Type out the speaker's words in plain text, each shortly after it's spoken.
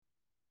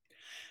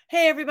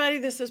Hey, everybody,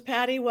 this is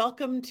Patty.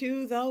 Welcome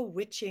to the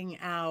Witching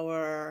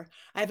Hour.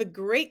 I have a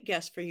great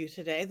guest for you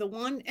today, the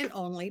one and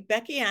only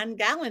Beckie-Ann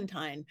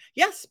Galentine.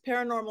 Yes,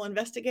 paranormal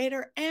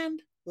investigator and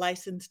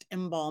licensed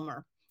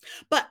embalmer.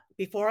 But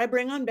before I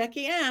bring on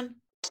Beckie-Ann,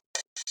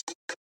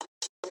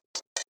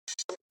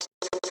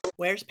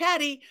 where's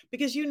Patty?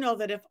 Because you know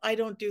that if I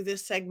don't do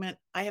this segment,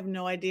 I have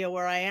no idea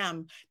where I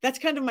am. That's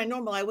kind of my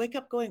normal. I wake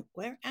up going,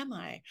 where am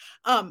I?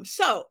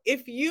 So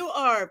if you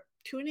are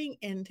tuning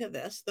into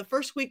this, the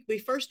first week we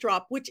first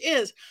drop, which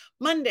is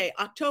Monday,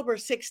 October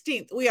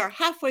 16th, we are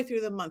halfway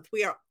through the month.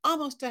 We are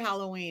almost to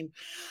Halloween.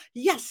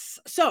 Yes.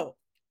 So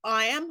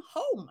I am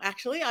home.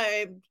 Actually,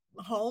 I'm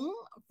home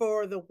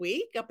for the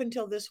week up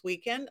until this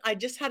weekend. I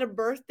just had a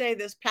birthday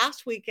this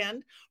past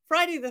weekend,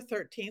 Friday the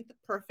 13th.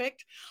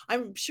 Perfect.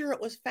 I'm sure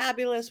it was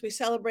fabulous. We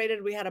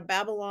celebrated. We had a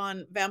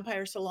Babylon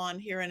vampire salon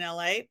here in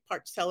LA,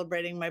 part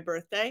celebrating my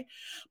birthday.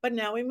 But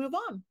now we move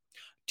on.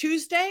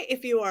 Tuesday,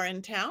 if you are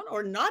in town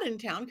or not in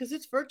town, because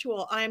it's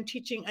virtual, I am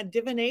teaching a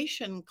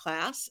divination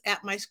class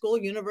at my school,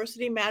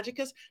 University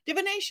Magicus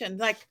Divination,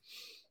 like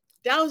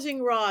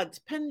dowsing rods,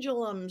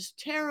 pendulums,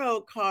 tarot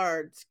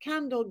cards,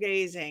 candle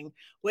gazing,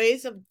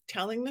 ways of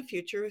telling the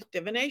future with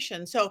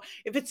divination. So,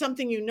 if it's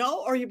something you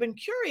know or you've been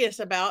curious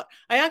about,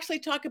 I actually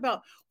talk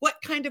about what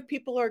kind of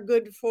people are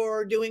good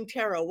for doing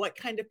tarot, what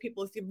kind of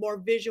people, if you're more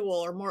visual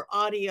or more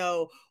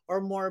audio or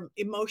more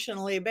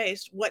emotionally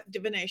based, what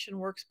divination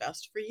works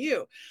best for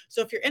you.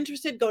 So, if you're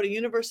interested, go to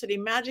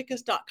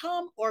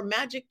universitymagicus.com or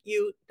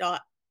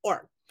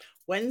magicu.org.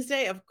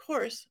 Wednesday, of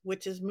course,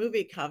 which is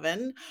Movie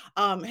Coven.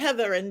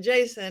 Heather and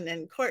Jason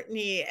and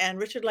Courtney and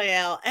Richard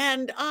Leal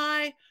and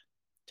I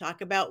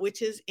talk about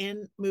witches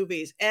in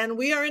movies. And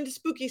we are into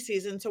spooky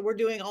season, so we're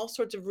doing all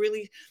sorts of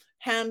really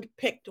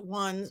hand-picked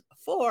ones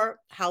for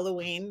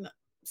Halloween,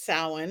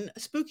 Samhain,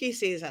 spooky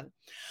season.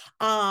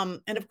 And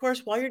of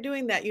course, while you're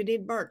doing that, you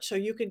need merch. So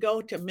you could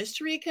go to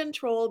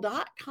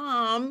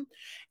mysterycontrol.com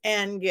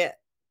and get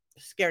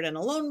Scared and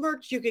Alone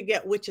merch. You could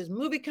get Witches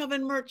Movie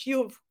Coven merch.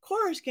 You, of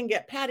course, can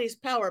get Patty's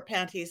Power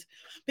Panties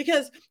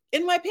because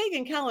in my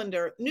pagan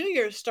calendar, New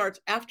Year's starts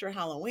after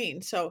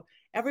Halloween. So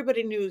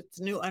everybody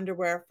needs new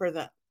underwear for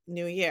the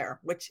new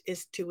year, which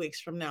is 2 weeks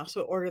from now.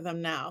 So order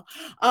them now.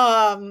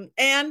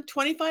 And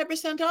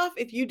 25% off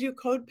if you do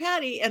code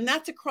Patty. And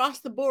that's across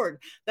the board.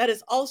 That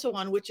is also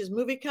on Witches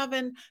Movie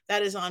Coven.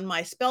 That is on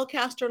my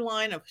Spellcaster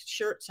line of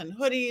shirts and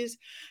hoodies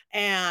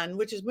and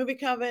Witches Movie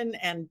Coven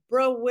and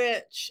Bro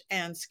Witch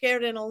and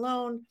Scared and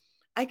Alone.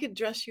 I could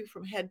dress you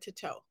from head to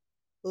toe,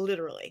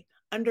 literally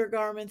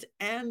undergarments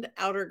and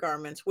outer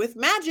garments with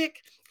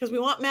magic because we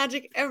want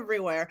magic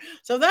everywhere.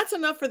 So that's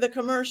enough for the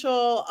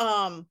commercial.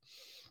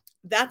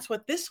 That's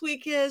what this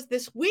week is.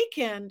 This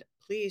weekend,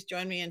 please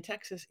join me in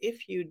Texas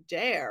if you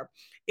dare.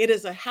 It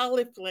is a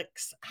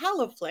Haliflix,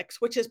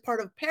 which is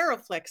part of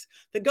Paraflix,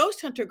 the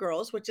Ghost Hunter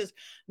Girls, which is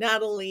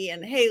Natalie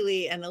and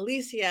Haley and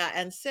Alicia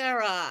and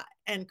Sarah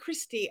and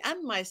Christy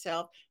and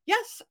myself.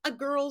 Yes, a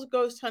girls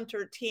ghost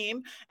hunter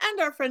team and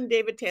our friend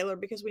David Taylor,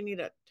 because we need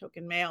a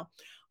token male,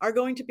 are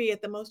going to be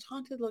at the most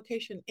haunted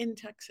location in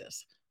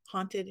Texas,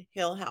 Haunted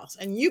Hill House.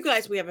 And you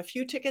guys, we have a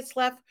few tickets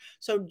left.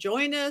 So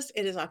join us.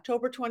 It is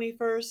October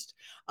 21st.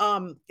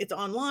 It's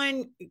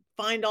online.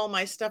 Find all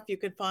my stuff you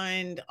could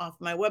find off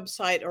my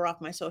website or off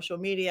my social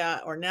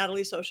media or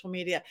Natalie's social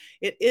media.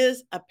 It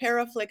is a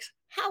Paraflix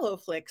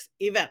Haloflix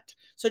event.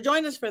 So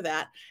join us for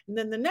that. And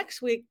then the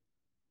next week,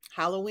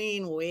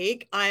 Halloween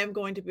week, I am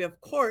going to be, of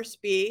course,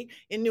 be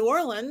in New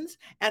Orleans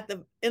at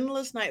the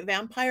Endless Night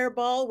Vampire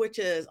Ball, which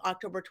is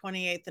October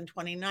 28th and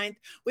 29th.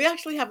 We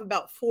actually have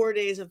about 4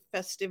 days of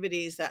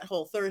festivities that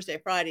whole Thursday,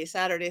 Friday,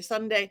 Saturday,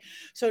 Sunday.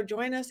 So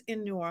join us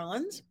in New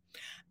Orleans.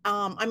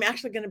 I'm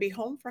actually going to be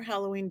home for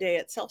Halloween Day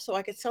itself, so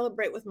I could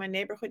celebrate with my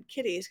neighborhood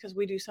kitties because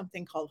we do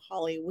something called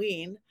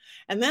Halloween.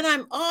 And then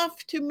I'm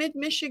off to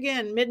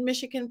Mid-Michigan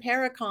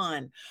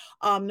Paracon,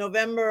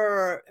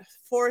 November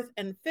 4th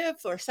and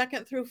 5th, or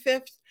 2nd through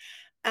 5th.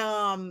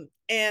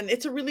 And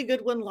it's a really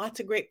good one. Lots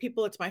of great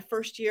people. It's my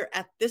first year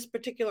at this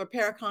particular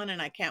Paracon,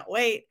 and I can't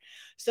wait.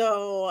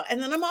 So,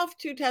 and then I'm off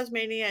to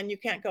Tasmania, and you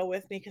can't go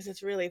with me because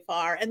it's really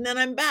far. And then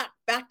I'm back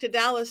to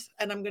Dallas,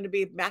 and I'm going to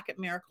be back at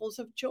Miracles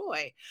of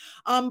Joy.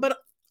 But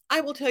I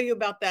will tell you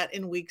about that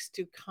in weeks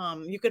to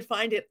come. You could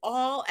find it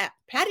all at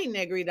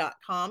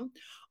pattynegri.com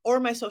or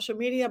my social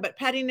media, but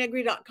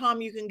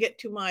pattynegri.com, you can get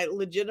to my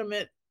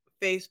legitimate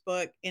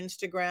Facebook,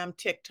 Instagram,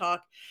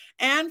 TikTok.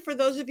 And for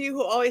those of you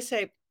who always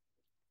say,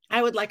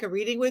 I would like a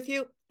reading with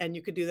you, and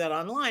you could do that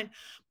online.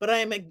 But I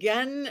am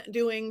again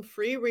doing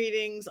free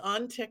readings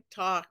on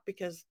TikTok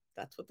because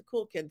that's what the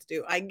cool kids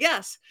do, I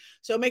guess.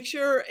 So make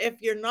sure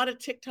if you're not a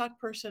TikTok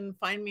person,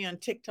 find me on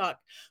TikTok,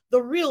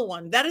 the real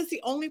one. That is the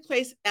only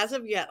place as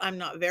of yet I'm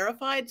not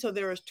verified. So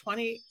there is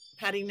 20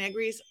 Patty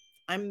Negris.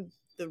 I'm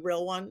the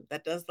real one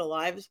that does the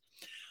lives.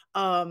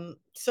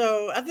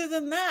 So other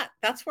than that,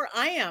 that's where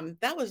I am.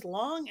 That was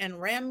long and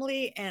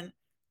rambly, and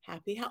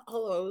happy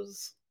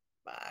hollows.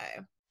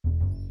 Bye.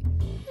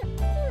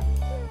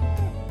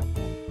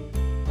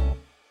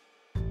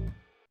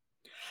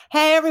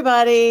 Hey,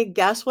 everybody,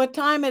 guess what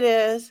time it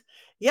is?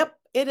 Yep,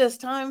 it is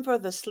time for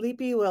the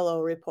Sleepy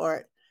Willow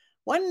Report.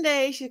 One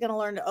day she's going to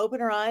learn to open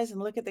her eyes and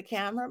look at the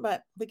camera,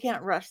 but we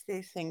can't rush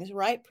these things,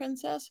 right,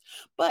 Princess?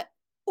 But,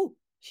 oh,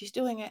 she's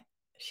doing it.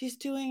 She's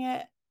doing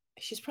it.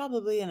 She's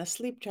probably in a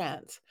sleep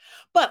trance.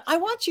 But I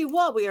want you,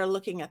 while we are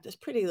looking at this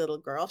pretty little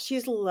girl,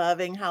 she's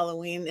loving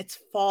Halloween. It's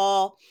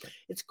fall.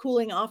 It's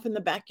cooling off in the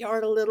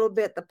backyard a little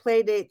bit. The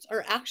play dates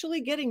are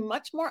actually getting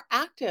much more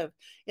active.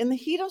 In the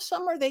heat of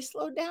summer, they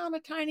slowed down a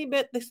tiny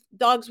bit. The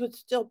dogs would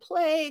still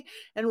play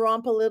and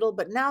romp a little,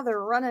 but now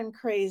they're running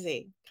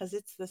crazy because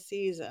it's the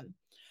season.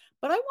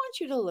 But I want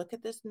you to look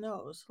at this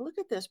nose. Look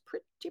at this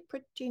pretty,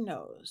 pretty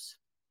nose.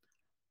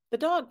 The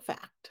dog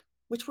fact,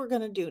 which we're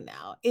going to do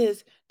now,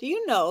 is do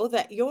you know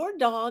that your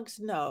dog's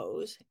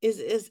nose is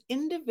as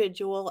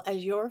individual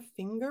as your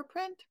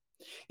fingerprint?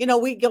 You know,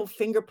 we go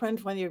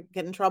fingerprint when you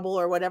get in trouble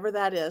or whatever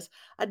that is.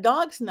 A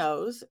dog's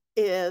nose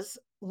is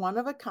one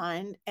of a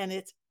kind and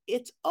it's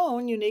its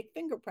own unique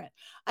fingerprint.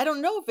 I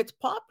don't know if its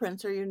paw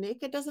prints are unique.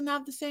 It doesn't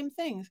have the same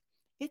things.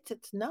 It's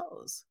its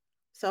nose.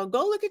 So go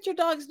look at your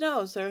dog's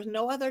nose. There's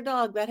no other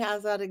dog that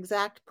has that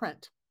exact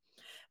print.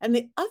 And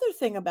the other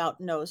thing about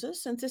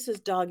noses, since this is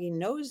Doggy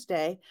Nose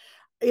Day,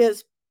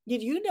 is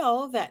did you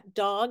know that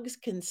dogs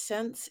can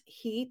sense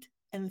heat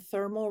and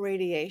thermal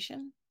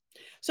radiation?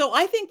 So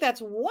I think that's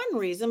one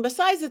reason,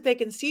 besides that they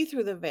can see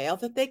through the veil,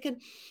 that they can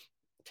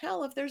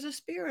tell if there's a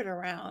spirit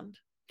around.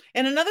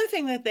 And another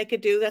thing that they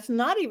could do that's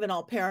not even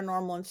all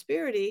paranormal and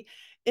spirity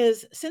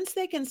is since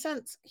they can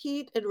sense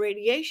heat and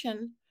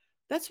radiation,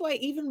 that's why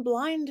even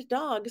blind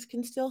dogs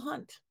can still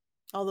hunt.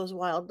 All those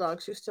wild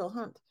dogs who still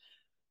hunt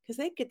because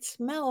they could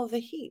smell the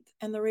heat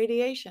and the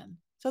radiation.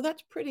 So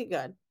that's pretty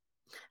good.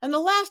 And the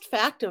last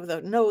fact of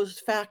the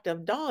nose fact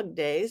of dog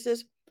days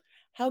is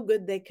how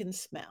good they can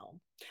smell.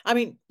 I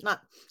mean,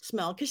 not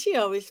smell, because she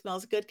always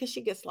smells good because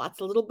she gets lots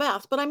of little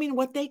baths, but I mean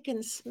what they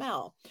can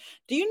smell.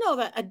 Do you know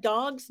that a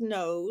dog's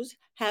nose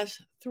has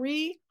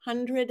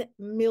 300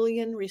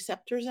 million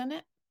receptors in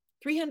it?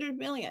 300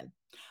 million.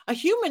 A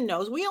human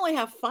nose, we only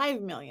have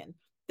 5 million.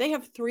 They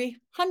have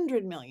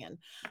 300 million.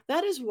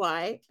 That is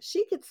why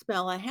she could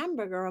smell a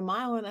hamburger a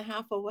mile and a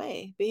half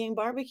away being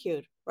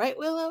barbecued. Right,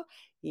 Willow?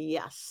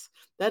 Yes.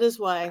 That is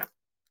why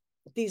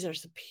these are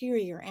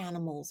superior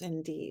animals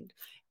indeed.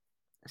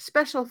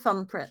 Special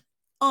thumbprint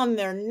on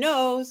their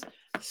nose,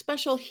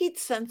 special heat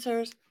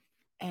sensors,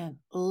 and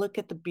look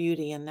at the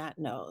beauty in that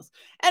nose.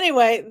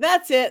 Anyway,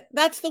 that's it.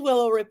 That's the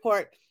Willow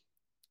Report.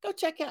 Go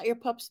check out your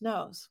pup's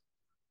nose.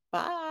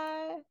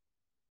 Bye.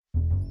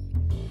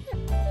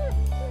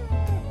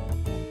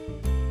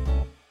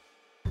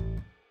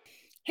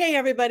 Hey,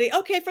 everybody.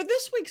 Okay, for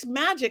this week's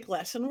magic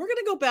lesson, we're going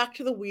to go back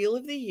to the Wheel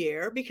of the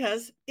Year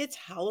because it's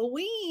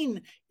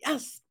Halloween.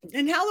 Yes.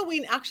 And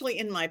Halloween, actually,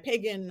 in my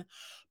pagan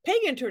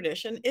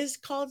tradition, is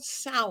called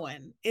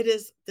Samhain. It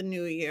is the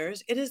New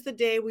Year's. It is the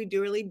day we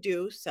really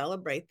do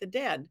celebrate the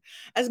dead.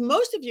 As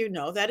most of you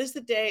know, that is the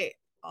day,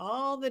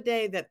 all the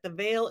day that the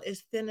veil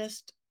is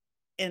thinnest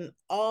in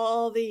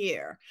all the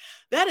year.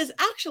 That is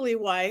actually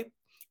why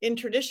in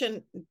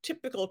tradition,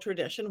 typical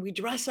tradition, we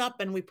dress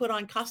up and we put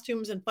on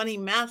costumes and funny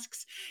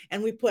masks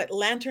and we put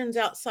lanterns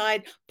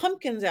outside,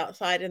 pumpkins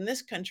outside. In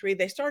this country,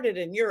 they started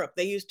in Europe.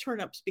 They used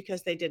turnips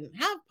because they didn't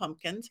have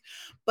pumpkins,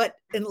 but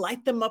and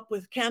light them up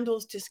with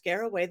candles to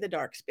scare away the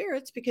dark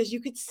spirits because you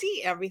could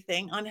see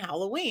everything on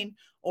Halloween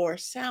or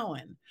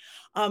Samhain.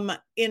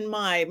 In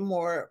my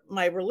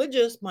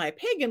religious, my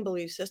pagan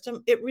belief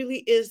system, it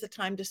really is the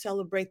time to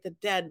celebrate the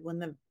dead when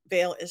the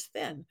veil is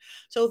thin.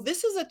 So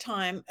this is a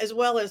time, as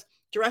well as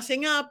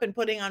dressing up and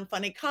putting on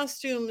funny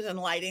costumes and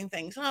lighting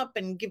things up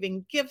and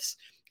giving gifts.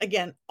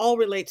 Again, all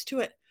relates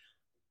to it.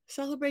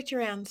 Celebrate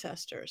your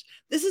ancestors.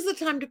 This is the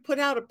time to put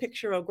out a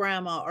picture of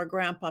grandma or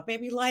grandpa.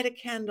 Maybe light a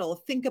candle.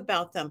 Think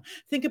about them.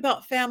 Think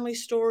about family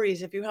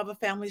stories. If you have a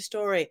family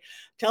story,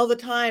 tell the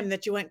time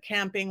that you went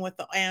camping with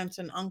the aunts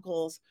and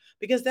uncles,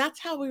 because that's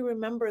how we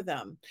remember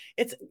them.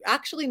 It's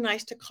actually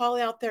nice to call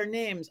out their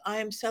names. I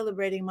am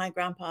celebrating my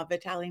grandpa,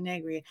 Vitali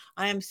Negri.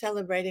 I am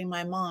celebrating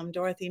my mom,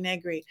 Dorothy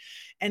Negri,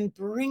 and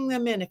bring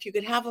them in. If you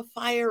could have a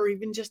fire or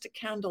even just a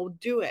candle,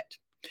 do it.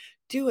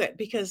 Do it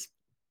because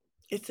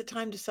it's the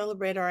time to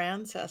celebrate our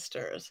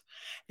ancestors.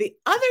 The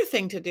other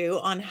thing to do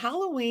on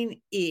Halloween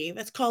Eve,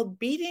 it's called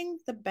beating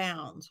the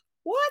bounds.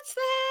 What's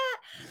that?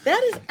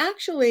 That is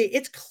actually,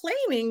 it's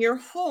claiming your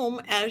home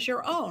as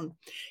your own.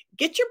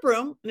 Get your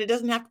broom, and it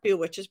doesn't have to be a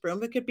witch's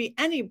broom. It could be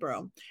any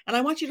broom. And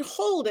I want you to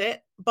hold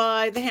it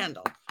by the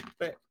handle.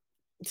 But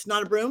it's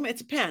not a broom,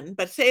 it's a pen.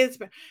 But say it's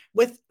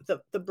with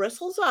the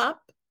bristles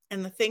up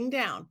and the thing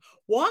down.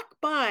 Walk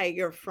by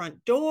your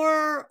front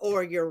door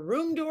or your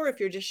room door. If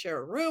you're just share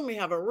a room, you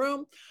have a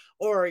room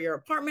or your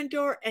apartment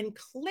door and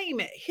claim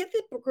it. Hit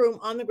the broom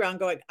on the ground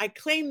going, I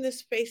claim this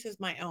space as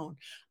my own.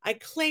 I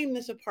claim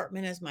this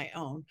apartment as my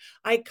own.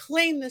 I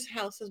claim this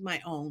house as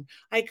my own.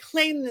 I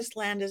claim this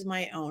land as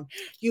my own.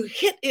 You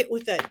hit it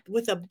with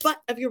a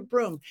butt of your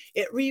broom.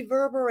 It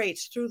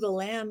reverberates through the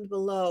land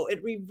below.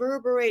 It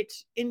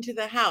reverberates into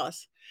the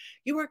house.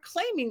 you are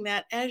claiming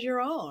that as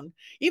your own.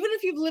 Even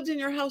if you've lived in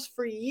your house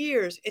for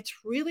years,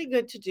 it's really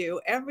good to do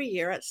every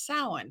year at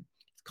Samhain.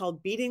 It's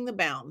called beating the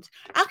bounds.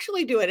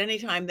 Actually, do it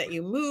anytime that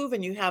you move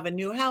and you have a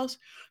new house.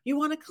 You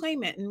want to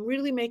claim it and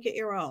really make it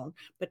your own.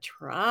 But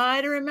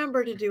try to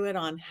remember to do it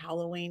on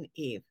Halloween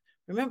Eve.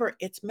 Remember,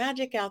 it's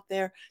magic out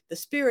there. The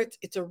spirits,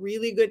 it's a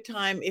really good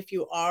time if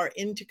you are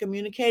into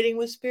communicating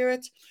with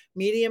spirits,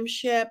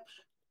 mediumship,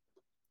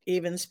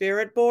 even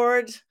spirit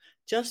boards.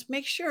 Just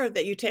make sure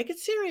that you take it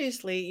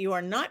seriously. You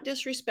are not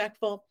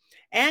disrespectful,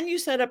 and you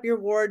set up your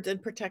wards and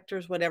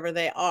protectors, whatever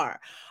they are.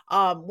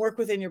 Work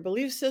within your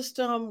belief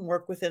system,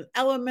 work within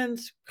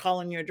elements, call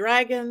in your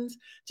dragons.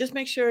 Just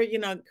make sure you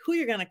know who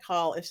you're going to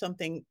call if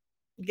something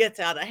gets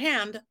out of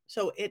hand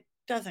so it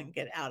doesn't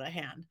get out of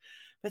hand.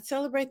 But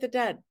celebrate the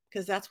dead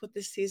because that's what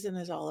this season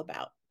is all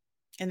about.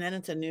 And then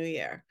it's a new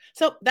year.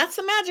 So that's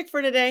the magic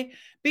for today.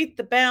 Beat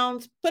the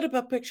bounds, put up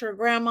a picture of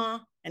grandma,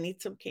 and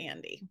eat some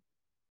candy.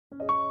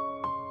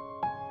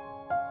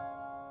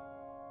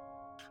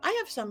 I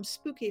have some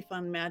spooky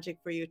fun magic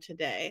for you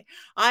today.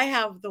 I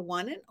have the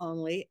one and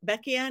only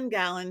Beckie-Ann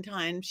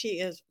Galentine.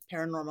 She is a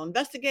paranormal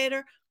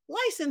investigator,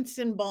 licensed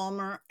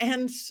embalmer,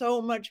 and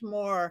so much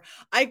more.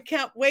 I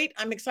can't wait.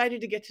 I'm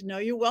excited to get to know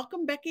you.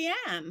 Welcome,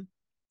 Beckie-Ann.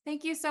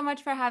 Thank you so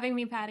much for having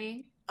me,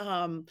 Patty.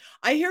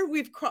 I hear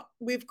we've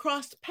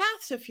crossed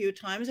paths a few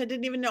times. I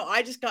didn't even know.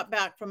 I just got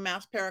back from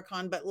Mass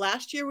Paracon, but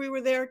last year we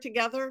were there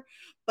together,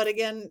 but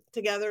again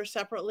together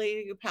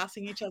separately,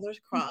 passing each other's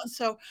cross.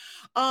 So,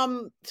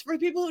 for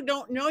people who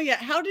don't know yet,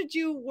 how did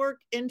you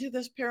work into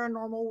this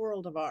paranormal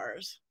world of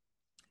ours?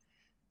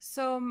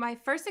 So, my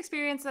first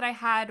experience that I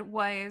had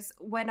was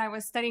when I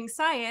was studying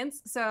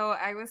science. So,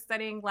 I was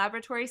studying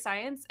laboratory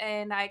science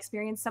and I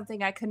experienced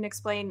something I couldn't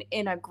explain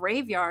in a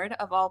graveyard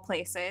of all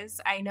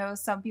places. I know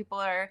some people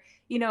are,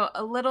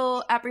 a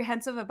little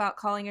apprehensive about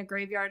calling a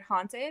graveyard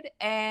haunted.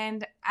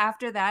 And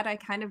after that, I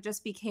kind of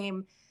just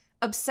became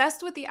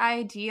obsessed with the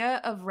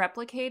idea of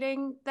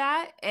replicating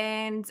that.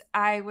 And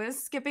I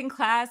was skipping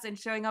class and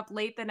showing up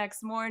late the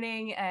next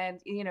morning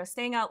and,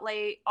 staying out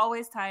late,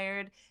 always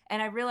tired.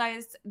 And I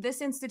realized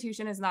this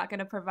institution is not going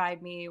to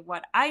provide me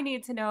what I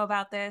need to know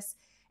about this.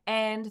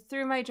 And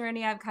through my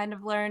journey, I've kind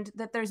of learned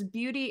that there's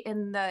beauty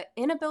in the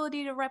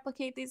inability to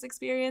replicate these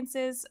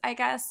experiences, I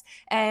guess,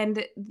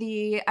 and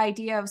the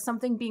idea of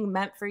something being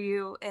meant for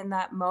you in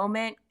that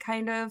moment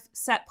kind of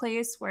set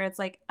place where it's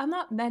like, I'm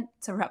not meant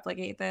to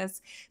replicate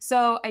this.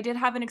 So I did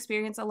have an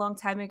experience a long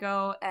time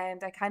ago,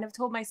 and I kind of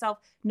told myself,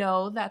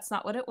 no, that's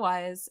not what it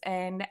was.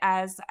 And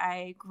as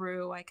I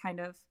grew, I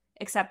kind of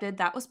accepted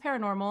that was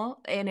paranormal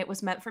and it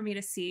was meant for me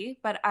to see,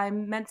 but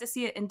I'm meant to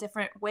see it in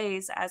different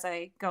ways as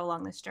I go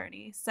along this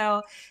journey.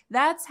 So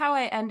that's how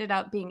I ended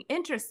up being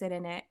interested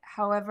in it.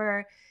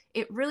 However,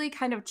 it really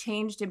kind of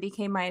changed and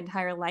became my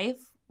entire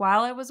life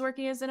while I was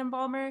working as an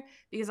embalmer,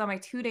 because on my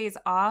 2 days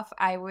off,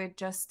 I would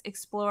just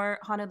explore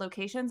haunted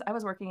locations. I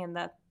was working in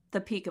the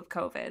peak of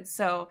COVID.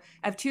 So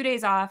I have 2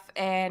 days off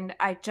and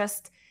I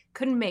just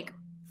couldn't make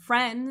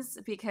friends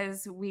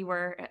because we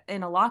were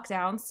in a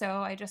lockdown. So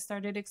I just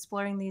started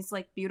exploring these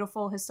like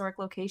beautiful historic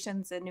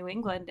locations in New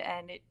England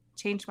and it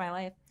changed my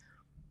life.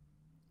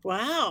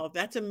 Wow,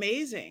 that's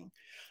amazing.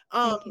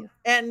 Thank you.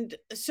 And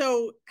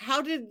so,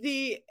 how did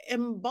the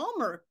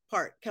embalmer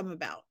part come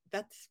about?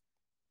 That's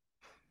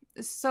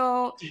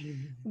So,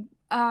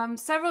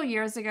 several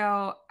years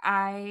ago,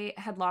 I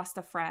had lost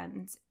a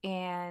friend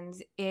and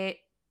it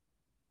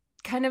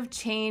kind of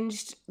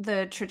changed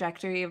the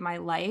trajectory of my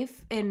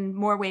life in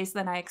more ways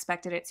than I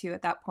expected it to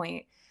at that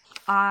point.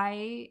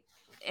 I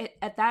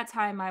at that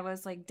time I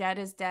was like dead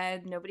is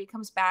dead, nobody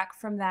comes back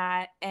from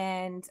that,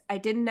 and I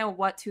didn't know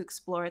what to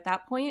explore at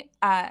that point.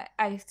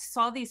 I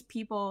saw these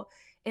people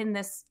in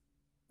this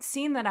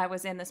scene that I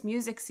was in, this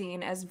music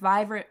scene, as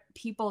vibrant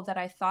people that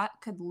I thought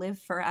could live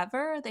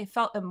forever. They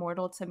felt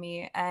immortal to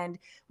me. And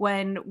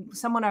when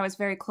someone I was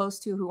very close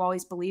to, who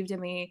always believed in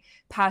me,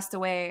 passed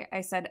away,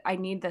 I said, I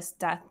need this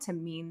death to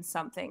mean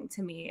something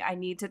to me. I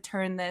need to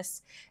turn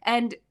this.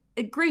 And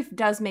grief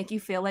does make you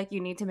feel like you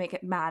need to make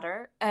it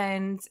matter.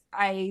 And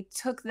I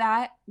took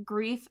that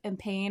grief and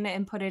pain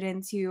and put it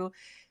into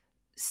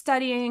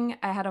studying.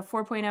 I had a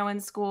 4.0 in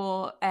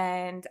school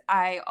and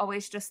I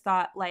always just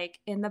thought, like,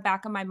 in the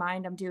back of my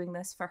mind, I'm doing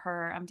this for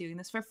her. I'm doing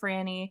this for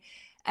Franny.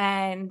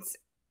 And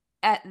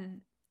at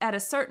at a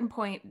certain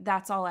point,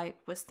 that's all I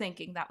was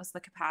thinking. That was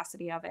the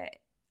capacity of it.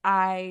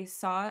 I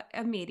saw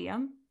a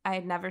medium. I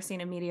had never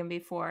seen a medium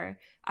before.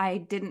 I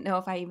didn't know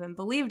if I even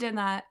believed in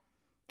that.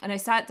 And I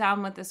sat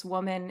down with this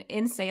woman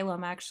in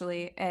Salem,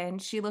 actually,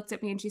 and she looked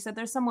at me and she said,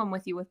 there's someone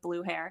with you with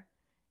blue hair.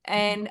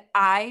 And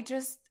I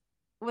just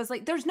was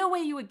like, there's no way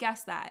you would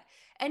guess that.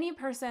 Any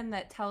person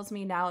that tells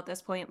me now at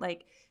this point,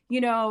 like,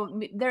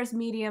 there's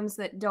mediums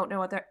that don't know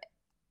what they're,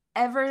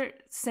 ever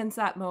since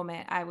that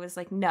moment, I was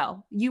like,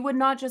 no, you would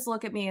not just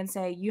look at me and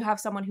say, you have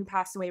someone who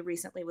passed away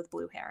recently with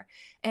blue hair.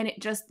 And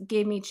it just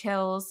gave me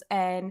chills.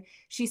 And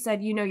she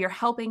said, you're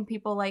helping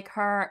people like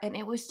her. And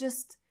it was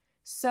just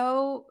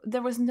So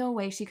there was no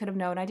way she could have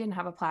known. I didn't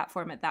have a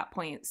platform at that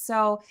point.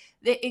 So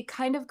it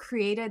kind of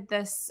created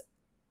this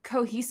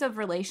cohesive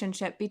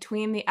relationship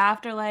between the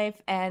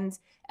afterlife and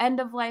end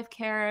of life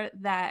care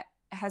that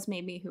has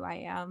made me who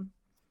I am.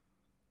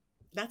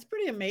 That's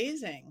pretty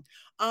amazing.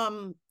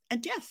 And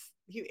yes,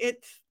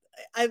 it's,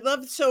 I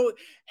love, so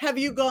have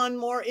you gone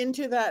more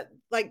into that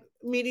like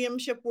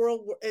mediumship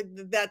world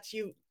that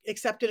you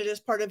accepted it as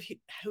part of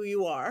who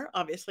you are,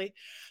 obviously?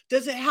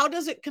 How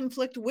does it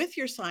conflict with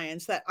your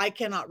science that I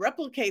cannot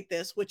replicate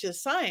this, which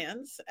is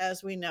science,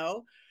 as we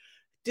know?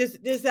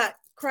 Does that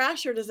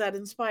crash or does that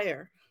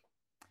inspire?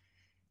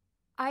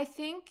 I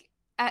think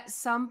at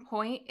some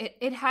point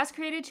it has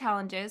created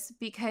challenges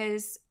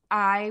because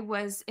I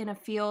was in a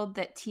field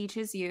that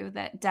teaches you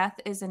that death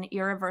is an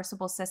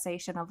irreversible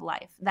cessation of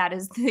life. That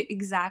is the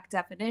exact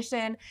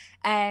definition.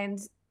 And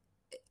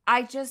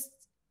I just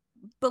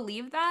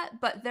believe that,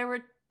 but there were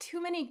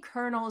too many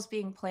kernels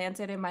being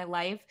planted in my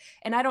life.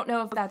 And I don't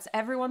know if that's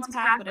everyone's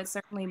path, but it's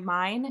certainly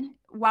mine.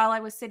 While I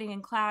was sitting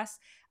in class,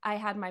 I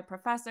had my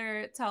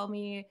professor tell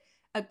me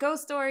a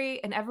ghost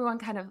story, and everyone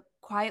kind of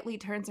quietly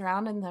turns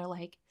around and they're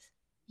like,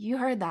 "You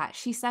heard that.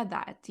 She said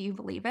that. Do you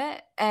believe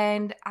it?"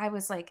 And I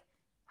was like,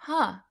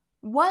 huh,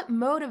 what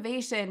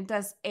motivation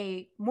does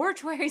a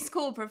mortuary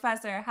school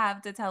professor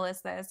have to tell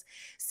us this?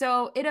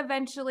 So it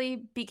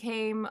eventually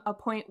became a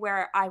point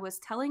where I was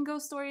telling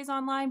ghost stories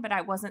online, but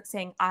I wasn't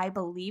saying I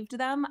believed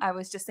them. I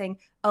was just saying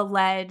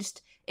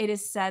alleged, it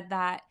is said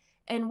that.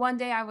 And one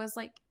day I was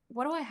like,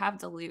 what do I have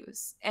to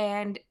lose?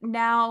 And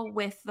now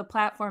with the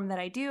platform that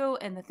I do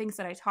and the things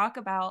that I talk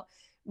about,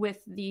 with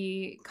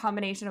the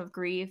combination of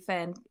grief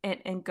and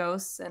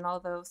ghosts and all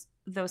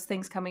those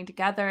things coming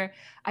together,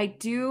 I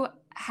do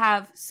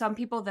have some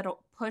people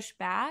that'll push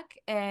back,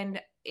 and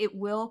it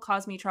will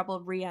cause me trouble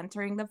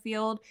re-entering the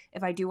field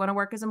if I do want to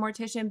work as a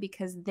mortician,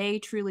 because they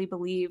truly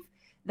believe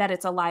that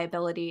it's a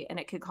liability and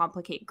it could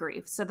complicate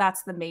grief. So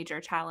that's the major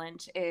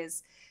challenge,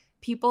 is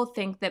people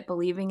think that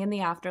believing in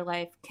the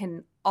afterlife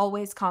can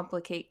always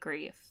complicate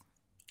grief.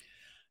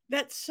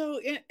 That's so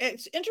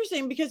it's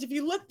interesting because if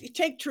you look, you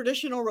take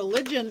traditional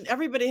religion,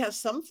 everybody has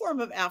some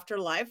form of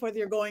afterlife, whether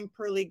you're going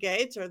pearly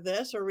gates or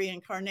this or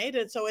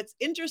reincarnated. So it's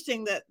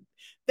interesting that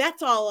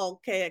that's all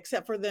okay,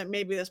 except for the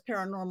maybe this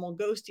paranormal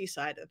ghosty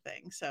side of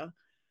things.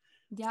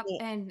 Yep, So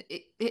and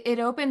it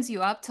opens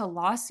you up to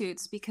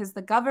lawsuits because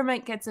the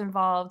government gets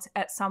involved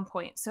at some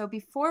point. So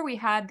before we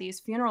had these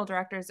funeral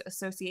directors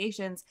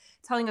associations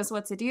telling us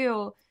what to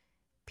do,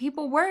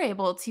 people were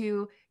able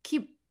to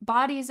keep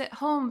bodies at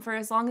home for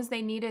as long as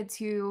they needed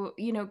to,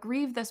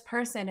 grieve this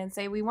person and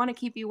say, we want to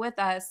keep you with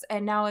us.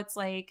 And now it's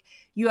like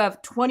you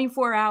have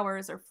 24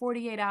 hours or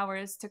 48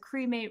 hours to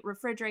cremate,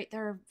 refrigerate.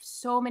 There are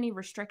so many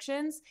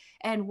restrictions.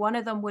 And one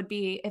of them would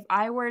be, if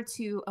I were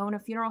to own a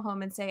funeral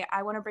home and say,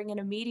 I want to bring in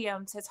a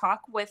medium to talk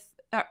with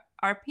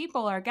our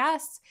people, our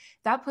guests,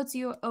 that puts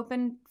you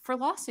open for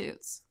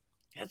lawsuits.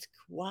 that's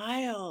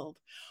wild.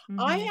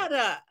 I Hmm. had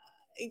a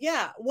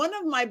yeah, one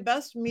of my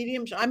best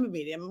mediums, I'm a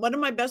medium. One of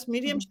my best Hmm.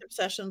 mediumship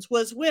sessions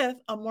was with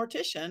a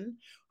mortician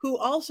who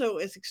also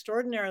is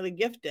extraordinarily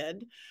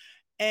gifted.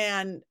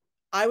 And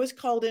I was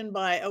called in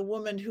by a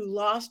woman who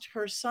lost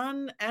her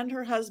son and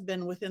her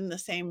husband within the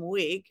same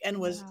week, and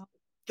was Wow.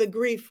 the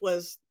grief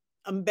was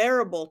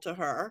unbearable to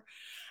her.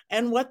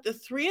 And what the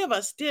three of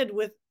us did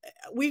with,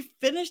 we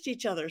finished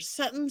each other's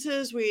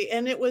sentences.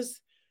 And it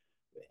was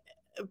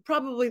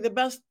probably the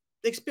best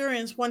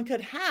experience one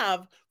could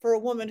have for a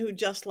woman who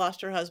just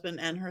lost her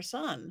husband and her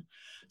son.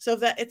 So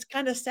that it's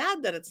kind of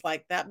sad that it's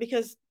like that,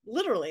 because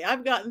literally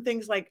I've gotten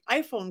things like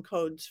iPhone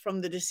codes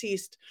from the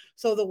deceased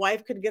so the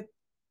wife could get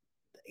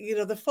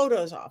the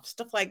photos off,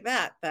 stuff like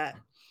that.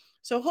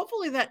 So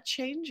hopefully that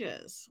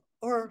changes.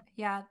 Or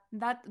Yeah,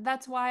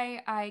 that's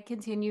why I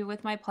continue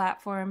with my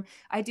platform.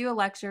 I do a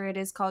lecture. It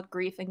is called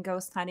Grief and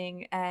Ghost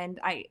Hunting, and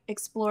I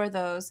explore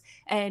those.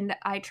 And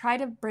I try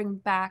to bring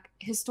back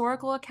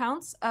historical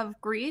accounts of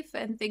grief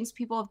and things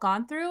people have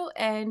gone through.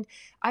 And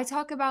I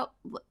talk about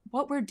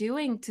what we're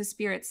doing to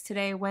spirits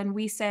today when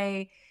we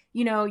say,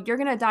 you're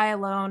going to die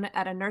alone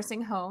at a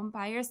nursing home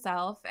by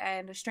yourself,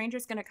 and a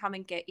stranger's going to come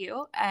and get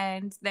you,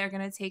 and they're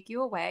going to take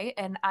you away.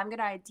 And I'm going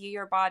to ID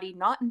your body,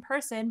 not in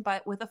person,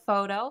 but with a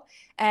photo,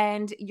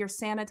 and you're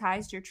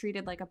sanitized, you're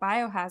treated like a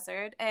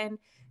biohazard, and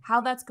how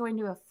that's going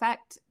to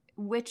affect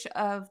which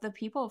of the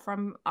people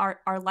from our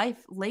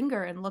life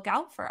linger and look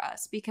out for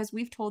us, because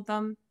we've told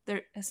them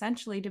they're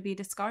essentially to be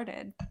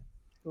discarded.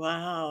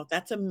 wow,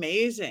 that's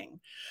amazing.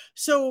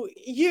 So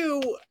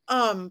you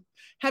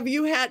have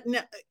you had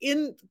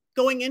in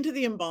going into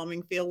the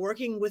embalming field,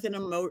 working within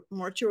a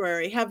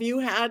mortuary, have you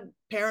had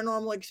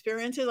paranormal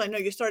experiences? I know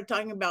you started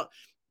talking about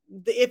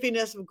the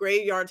iffiness of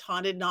graveyards,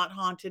 haunted, not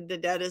haunted, the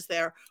dead is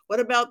there.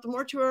 What about the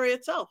mortuary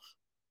itself?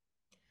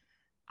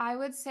 I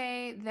would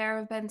say there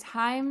have been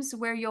times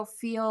where you'll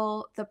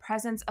feel the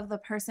presence of the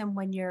person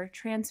when you're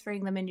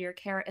transferring them into your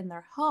care in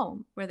their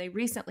home where they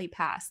recently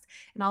passed,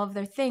 and all of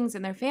their things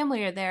and their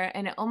family are there.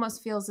 And it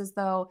almost feels as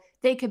though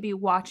they could be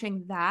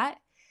watching that.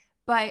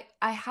 But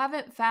I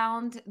haven't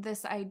found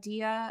this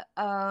idea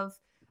of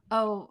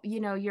oh,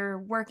 you're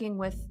working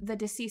with the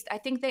deceased. I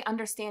think they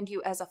understand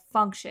you as a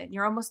function.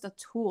 You're almost a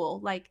tool.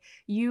 Like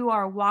you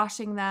are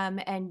washing them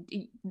and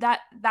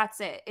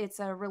that's it. It's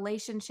a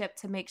relationship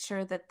to make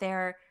sure that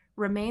their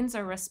remains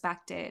are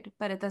respected.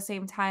 But at the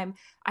same time,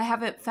 I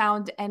haven't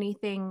found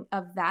anything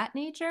of that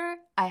nature.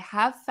 I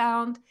have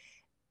found,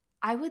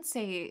 I would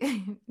say,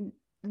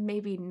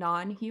 maybe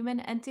non-human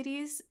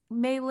entities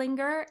may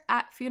linger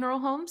at funeral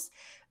homes,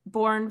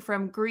 born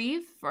from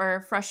grief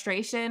or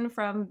frustration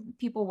from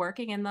people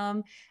working in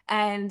them.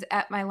 And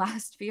at my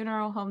last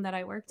funeral home that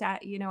I worked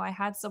at, I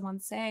had someone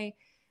say,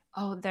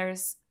 "Oh,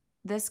 there's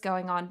this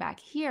going on back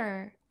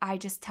here. I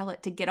just tell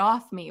it to get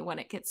off me when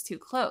it gets too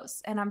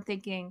close." And I'm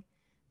thinking,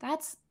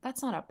 that's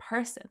not a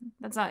person.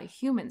 That's not a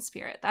human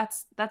spirit.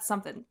 That's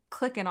something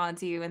clicking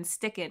onto you and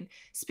sticking,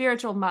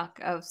 spiritual muck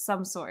of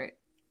some sort.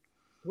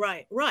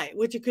 Right, right.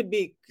 Which it could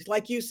be,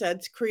 like you said,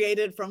 it's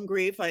created from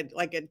grief,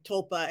 like a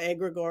tulpa,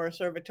 egregore,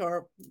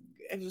 servitor,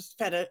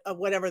 feta,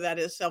 whatever that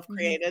is, Mhm.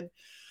 self-created,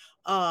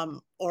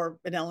 or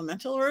an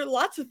elemental, or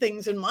lots of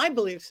things in my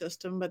belief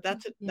system. But Yeah.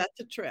 that's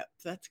a trip.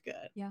 That's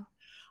good. Yeah.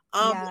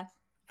 Um, Yeah.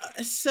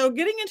 so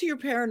getting into your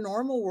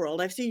paranormal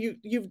world, I see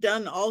you've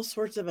done all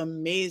sorts of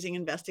amazing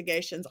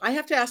investigations. I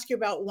have to ask you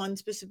about one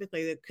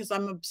specifically because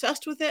I'm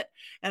obsessed with it,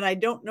 and I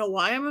don't know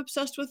why I'm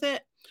obsessed with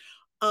it.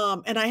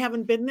 And I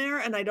haven't been there,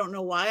 and I don't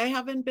know why I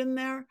haven't been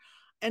there.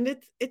 And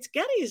it's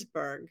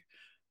Gettysburg.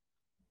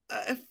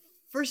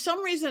 For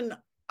some reason,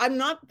 I'm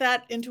not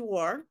that into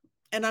war,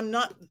 and I'm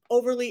not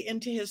overly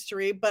into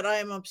history, but I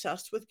am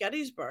obsessed with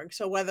Gettysburg.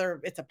 So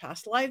whether it's a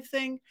past life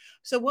thing,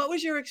 so what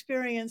was your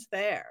experience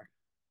there?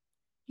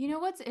 You know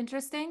what's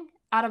interesting?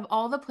 Out of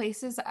all the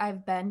places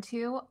I've been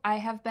to, I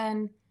have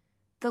been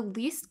the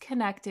least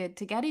connected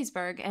to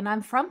Gettysburg, and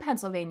I'm from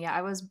Pennsylvania.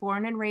 I was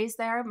born and raised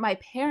there. My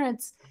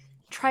parents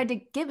tried to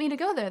get me to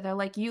go there. They're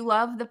like, "You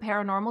love the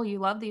paranormal, you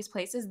love these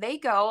places." They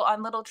go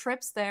on little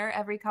trips there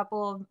every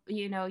couple of,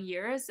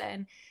 years,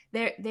 and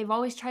they've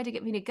always tried to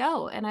get me to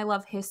go. And I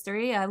love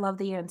history. I love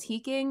the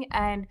antiquing.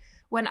 And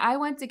when I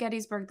went to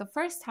Gettysburg the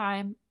first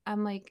time,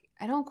 I'm like,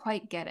 I don't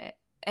quite get it.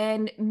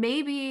 And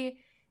maybe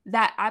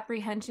that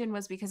apprehension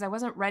was because I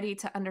wasn't ready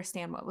to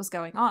understand what was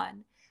going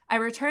on. I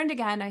returned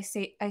again. I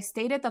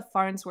stayed at the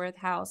Farnsworth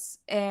House,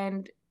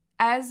 and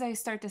as I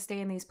start to stay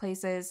in these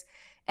places,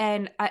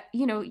 and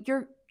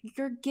you're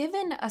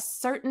given a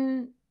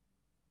certain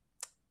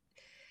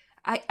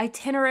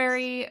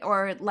itinerary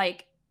or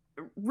like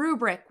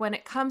rubric when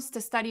it comes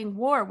to studying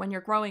war when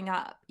you're growing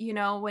up.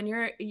 When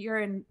you're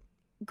in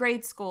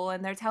grade school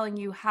and they're telling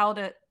you how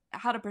to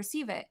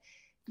perceive it.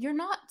 You're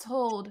not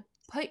told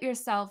put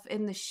yourself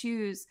in the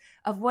shoes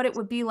of what it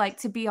would be like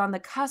to be on the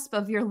cusp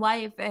of your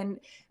life and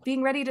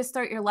being ready to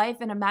start your life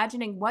and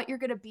imagining what you're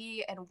going to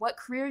be and what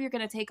career you're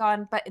going to take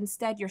on, but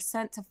instead you're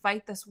sent to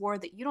fight this war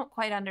that you don't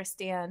quite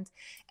understand.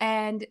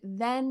 And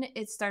then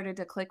it started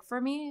to click for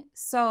me.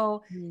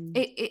 So Hmm.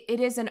 it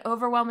is an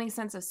overwhelming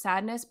sense of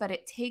sadness, but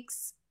it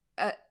takes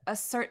a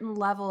certain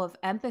level of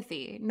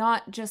empathy,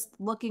 not just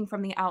looking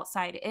from the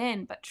outside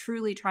in, but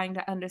truly trying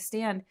to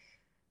understand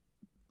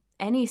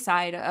any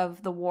side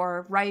of the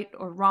war, right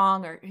or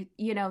wrong, or,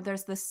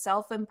 there's this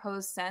self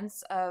imposed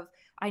sense of,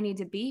 I need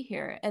to be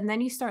here. And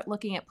then you start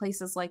looking at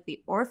places like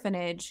the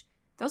orphanage.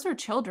 Those were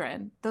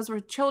children. Those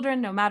were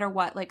children, no matter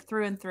what, like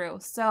through and through.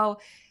 So,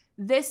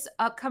 this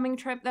upcoming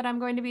trip that I'm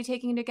going to be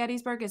taking to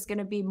Gettysburg is going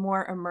to be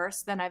more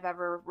immersed than I've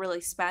ever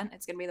really spent.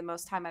 It's going to be the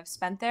most time I've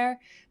spent there,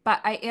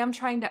 but I am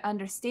trying to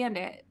understand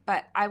it.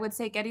 But I would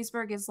say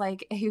Gettysburg is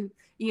like a,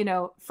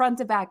 front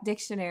to back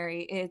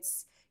dictionary.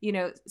 It's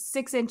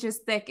 6 inches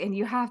thick, and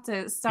you have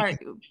to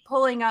start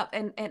pulling up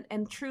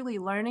and truly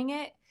learning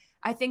it.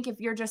 I think if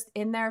you're just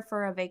in there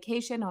for a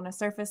vacation on a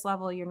surface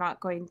level, you're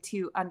not going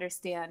to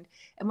understand.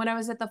 And when I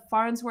was at the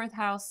Farnsworth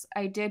House,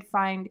 I did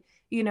find,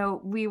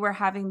 we were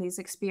having these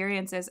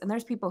experiences, and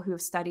there's people who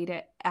have studied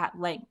it at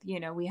length.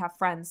 We have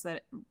friends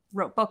that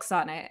wrote books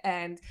on it,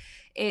 and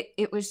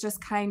it was just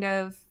kind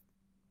of,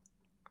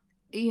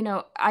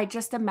 I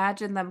just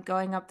imagine them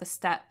going up the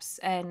steps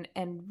and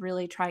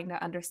really trying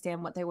to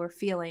understand what they were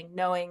feeling,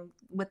 knowing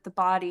with the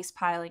bodies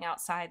piling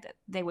outside that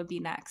they would be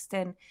next.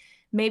 And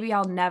maybe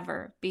I'll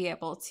never be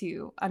able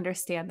to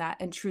understand that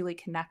and truly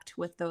connect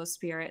with those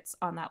spirits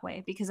on that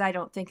way, because I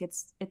don't think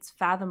it's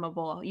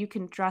fathomable. You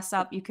can dress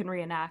up, you can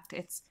reenact.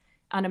 It's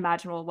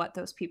unimaginable what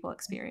those people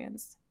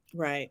experienced.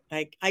 Right.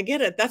 I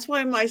get it. That's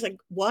why I was like,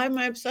 why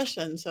my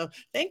obsession? So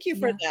thank you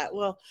for Yeah. that.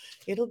 Well,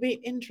 it'll be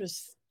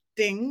interesting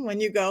when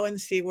you go and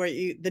see where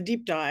the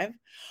deep dive.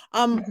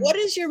 Mhm. What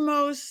is your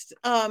most,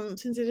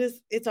 since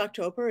it's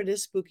October, it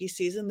is spooky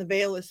season, the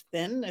veil is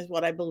thin, is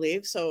what I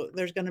believe. So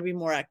there's going to be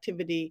more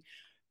activity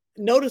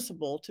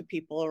noticeable to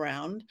people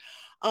around.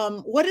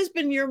 What has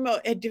been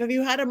have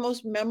you had a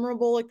most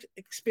memorable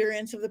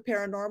experience of the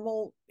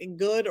paranormal,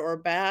 good or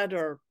bad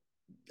or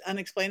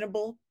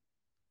unexplainable?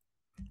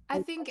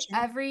 I think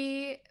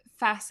every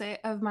facet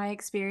of my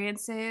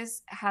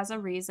experiences has a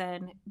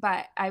reason,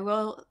 but I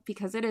will,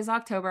 because it is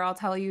October, I'll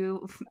tell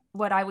you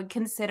what I would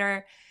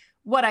consider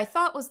what I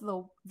thought was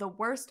the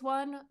worst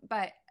one,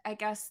 but I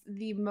guess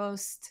the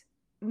most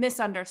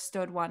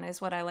misunderstood one is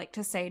what I like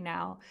to say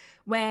now.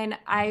 When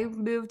I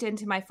moved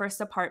into my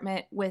first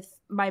apartment with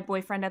my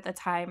boyfriend at the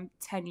time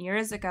 10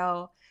 years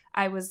ago,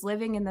 I was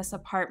living in this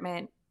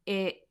apartment.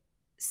 It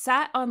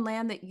sat on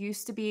land that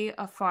used to be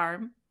a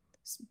farm,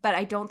 but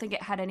I don't think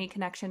it had any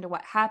connection to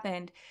what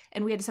happened.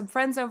 And we had some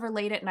friends over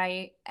late at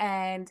night,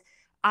 and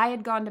I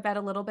had gone to bed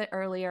a little bit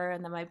earlier,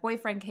 and then my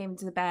boyfriend came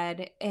to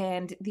bed,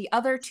 and the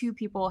other two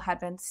people had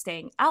been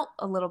staying out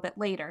a little bit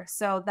later.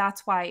 So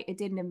that's why it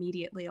didn't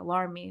immediately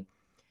alarm me.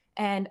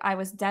 And I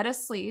was dead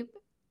asleep,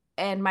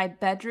 and my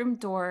bedroom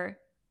door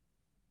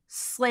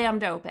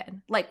slammed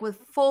open, like with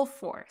full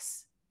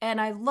force.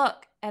 And I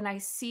look and I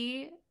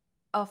see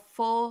a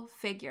full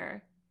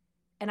figure,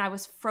 and I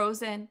was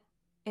frozen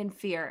in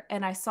fear.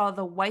 And I saw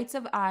the whites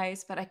of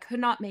eyes, but I could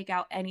not make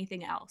out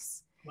anything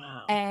else.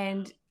 Wow.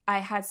 And I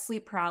had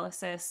sleep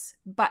paralysis,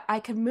 but I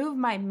could move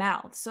my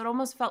mouth. So it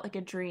almost felt like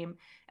a dream.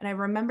 And I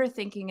remember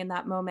thinking in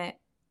that moment,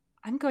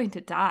 I'm going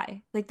to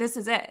die. Like, this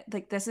is it.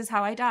 Like, this is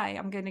how I die.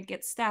 I'm going to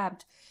get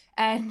stabbed.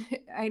 And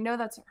I know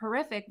that's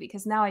horrific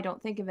because now I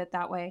don't think of it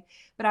that way.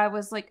 But I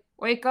was like,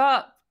 wake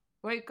up,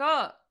 wake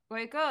up,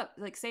 wake up,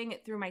 like saying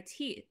it through my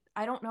teeth.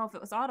 I don't know if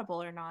it was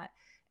audible or not.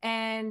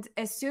 And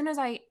as soon as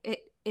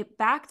it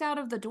backed out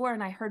of the door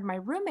and I heard my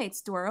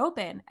roommate's door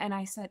open, and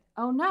I said,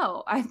 oh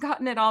no, I've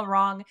gotten it all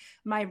wrong.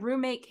 My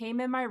roommate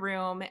came in my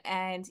room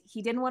and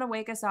he didn't want to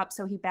wake us up,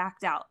 so he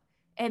backed out.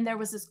 And there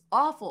was this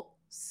awful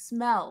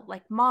smell,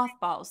 like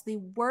mothballs, the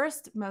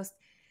worst, most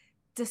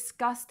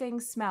disgusting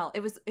smell.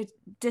 It was a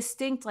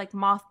distinct, like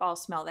mothball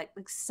smell, like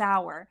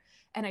sour.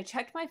 And I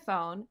checked my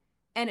phone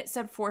and it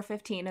said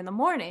 4:15 in the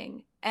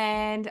morning.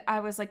 And I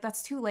was like,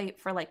 that's too late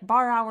for like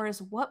bar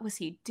hours. What was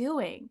he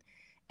doing?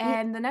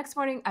 And the next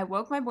morning, I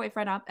woke my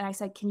boyfriend up and I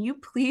said, can you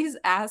please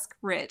ask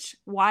Rich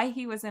why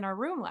he was in our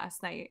room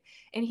last night?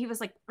 And he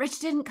was like, Rich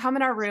didn't come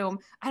in our room.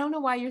 I don't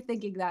know why you're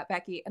thinking that,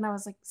 Becky. And I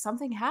was like,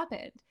 something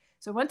happened.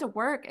 So I went to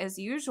work as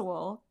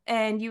usual.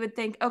 And you would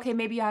think, okay,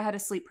 maybe I had a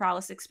sleep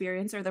paralysis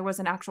experience or there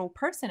was an actual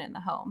person in the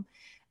home.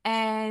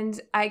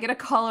 And I get a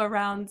call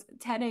around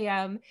 10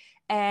 a.m.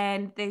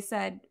 and they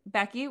said,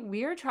 Becky,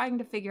 we are trying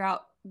to figure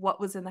out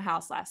what was in the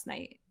house last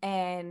night.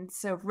 And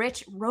so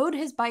Rich rode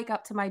his bike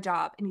up to my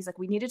job and he's like,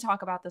 we need to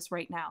talk about this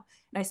right now.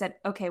 And I said,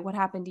 okay, what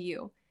happened to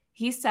you?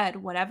 He said,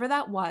 whatever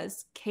that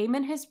was, came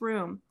in his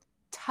room,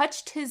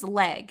 touched his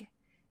leg,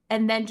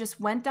 and then just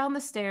went down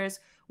the stairs,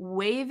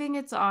 waving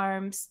its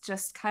arms,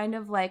 just kind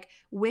of like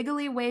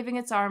wiggly waving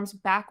its arms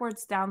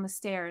backwards down the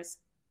stairs,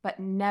 but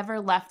never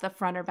left the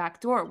front or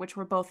back door, which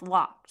were both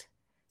locked.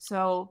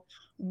 So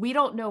we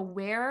don't know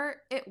where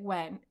it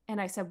went. And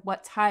I said,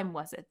 what time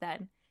was it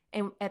then?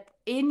 And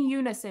in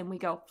unison, we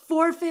go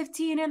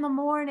 4:15 in the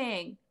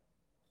morning.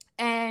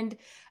 And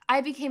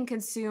I became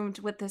consumed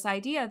with this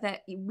idea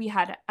that we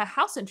had a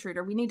house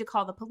intruder. We need to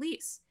call the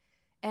police.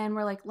 And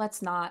we're like,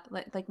 let's not.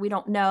 Like, we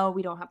don't know.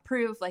 We don't have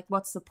proof. Like,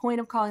 what's the point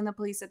of calling the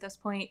police at this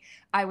point?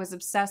 I was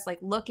obsessed, like,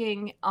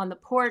 looking on the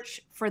porch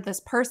for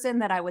this person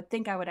that I would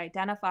think I would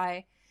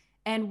identify.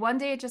 And one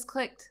day it just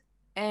clicked.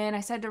 And I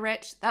said to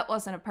Rich, that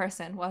wasn't a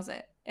person, was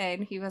it?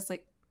 And he was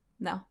like,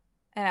 no.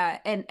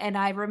 And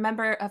I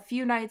remember a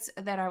few nights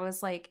that I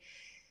was like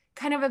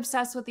kind of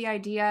obsessed with the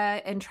idea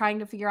and trying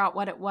to figure out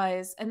what it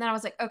was. And then I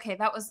was like, okay,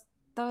 that was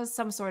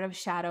some sort of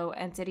shadow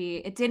entity.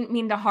 It didn't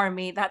mean to harm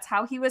me. That's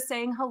how he was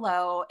saying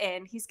hello.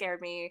 And he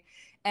scared me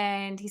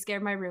and he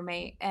scared my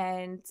roommate.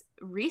 And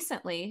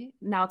recently,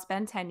 now it's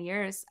been 10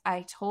 years,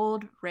 I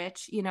told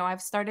Rich,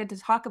 I've started to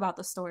talk about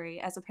the story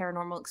as a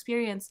paranormal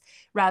experience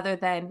rather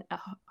than a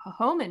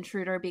home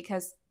intruder,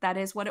 because that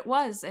is what it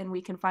was. And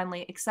we can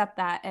finally accept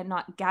that and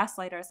not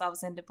gaslight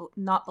ourselves into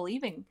not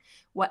believing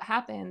what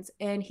happened.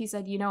 And he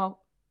said,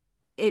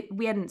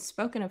 we hadn't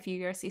spoken a few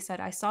years. He said,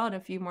 I saw it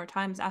a few more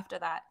times after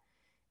that.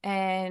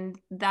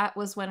 And that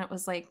was when it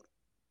was like,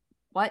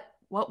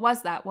 what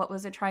was that? What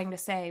was it trying to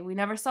say? We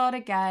never saw it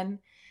again.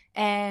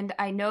 And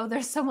I know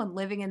there's someone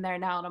living in there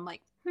now. And I'm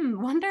like,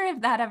 wonder if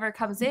that ever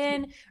comes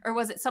in, or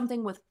was it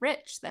something with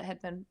Rich that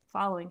had been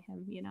following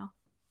him,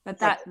 But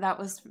that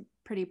was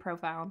pretty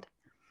profound.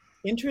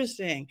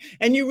 Interesting.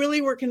 And you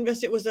really were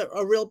convinced it was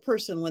a real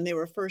person when they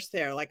were first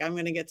there. Like, I'm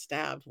going to get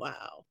stabbed.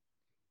 Wow.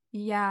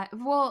 Yeah,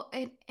 well,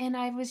 and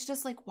I was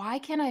just like, why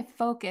can't I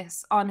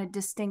focus on a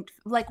distinct,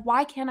 like,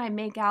 why can't I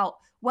make out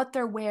what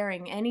they're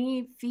wearing,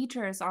 any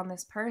features on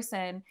this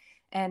person?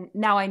 And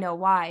now I know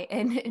why.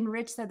 And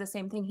Rich said the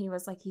same thing. He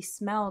was like, he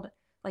smelled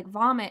like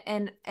vomit.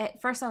 And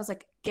at first I was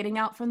like, getting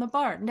out from the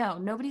bar. No,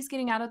 nobody's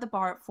getting out of the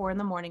bar at 4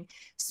 a.m.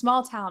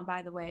 Small town,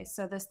 by the way.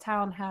 So this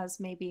town has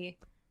maybe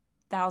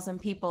 1,000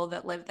 people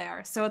that live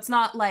there. So it's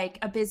not like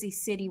a busy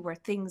city where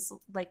things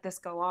like this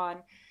go on.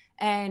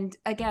 And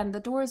again, the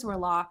doors were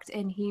locked,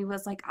 and he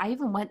was like, I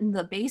even went in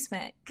the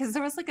basement because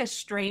there was like a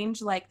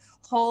strange like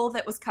hole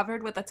that was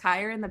covered with a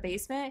tire in the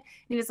basement.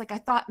 And he was like, I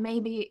thought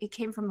maybe it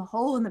came from the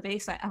hole in the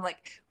basement. I'm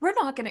like, we're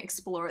not going to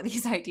explore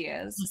these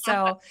ideas.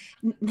 So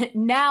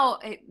now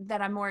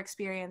that I'm more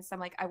experienced, I'm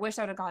like, I wish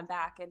I would have gone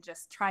back and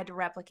just tried to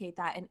replicate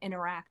that and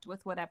interact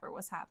with whatever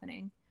was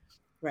happening.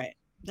 Right.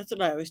 That's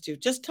what I always do.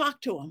 Just talk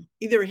to them.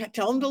 Either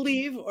tell them to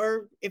leave,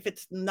 or if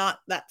it's not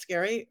that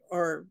scary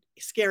or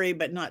scary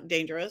but not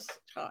dangerous,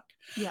 talk.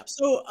 Yep.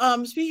 So,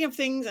 speaking of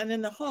things and in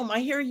the home, I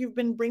hear you've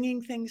been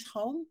bringing things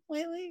home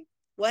lately.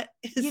 What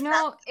You is that?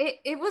 know,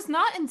 it was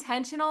not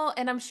intentional,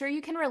 and I'm sure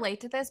you can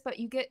relate to this, but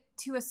you get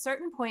to a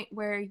certain point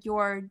where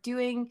you're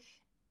doing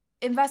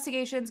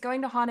investigations,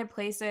 going to haunted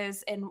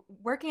places, and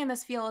working in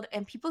this field,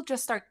 and people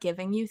just start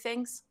giving you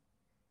things.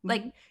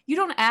 Like, Mhm. you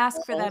don't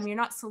ask for Oh, them, you're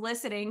not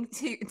soliciting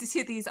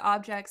to these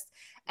objects.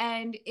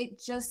 And it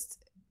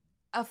just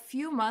a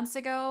few months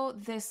ago,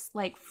 this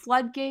like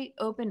floodgate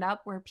opened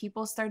up where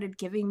people started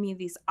giving me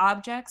these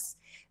objects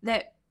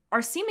that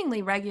are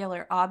seemingly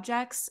regular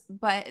objects,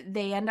 but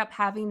they end up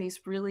having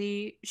these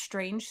really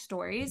strange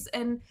stories.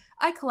 And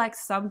I collect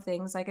some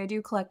things, like I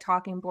do collect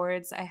talking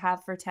boards, I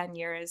have for 10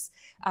 years.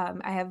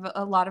 I have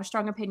a lot of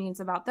strong opinions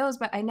about those,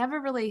 but I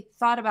never really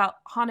thought about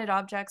haunted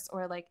objects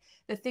or like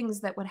the things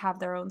that would have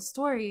their own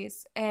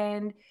stories.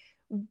 And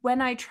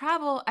when I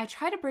travel, I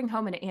try to bring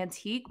home an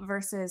antique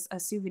versus a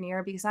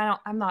souvenir because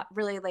I'm not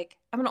really like,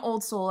 I'm an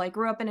old soul. I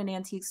grew up in an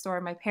antique store.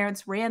 My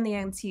parents ran the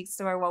antique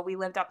store while we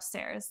lived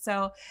upstairs.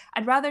 So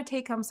I'd rather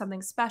take home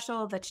something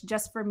special that's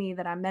just for me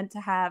that I'm meant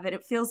to have. And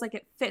it feels like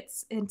it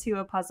fits into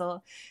a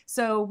puzzle.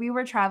 So we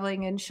were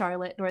traveling in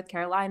Charlotte, North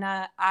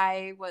Carolina.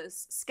 I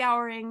was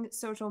scouring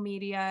social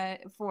media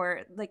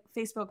for like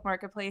Facebook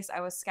Marketplace.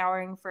 I was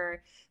scouring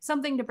for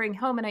something to bring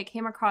home. And I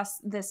came across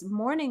this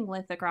morning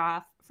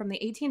lithograph from the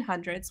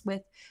 1800s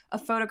with a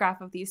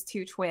photograph of these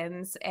two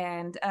twins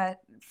and a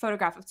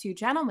photograph of two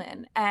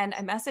gentlemen. And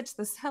I messaged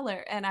the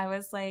seller and I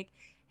was like,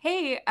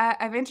 hey,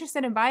 I'm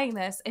interested in buying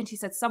this. And she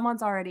said,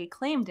 someone's already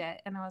claimed it.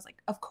 And I was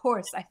like, of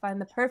course, I find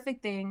the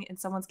perfect thing and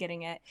someone's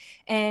getting it.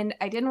 And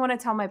I didn't want to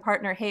tell my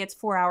partner, hey, it's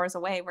 4 hours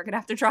away. We're going to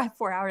have to drive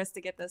 4 hours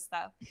to get this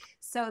stuff.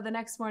 So the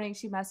next morning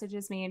she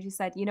messages me and she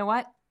said, you know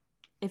what?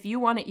 If you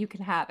want it, you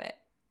can have it.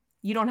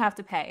 You don't have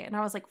to pay. And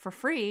I was like, for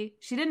free?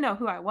 She didn't know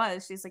who I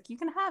was. She's like, you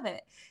can have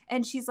it.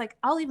 And she's like,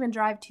 I'll even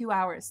drive 2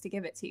 hours to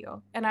give it to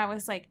you. And I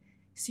was like,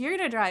 so you're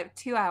going to drive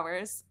 2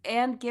 hours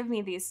and give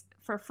me these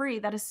for free?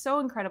 That is so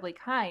incredibly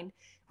kind.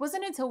 It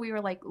wasn't until we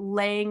were like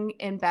laying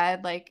in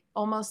bed, like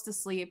almost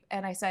asleep.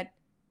 And I said,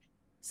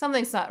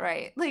 something's not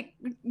right. Like,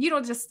 you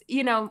don't just,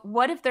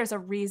 what if there's a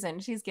reason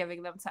she's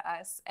giving them to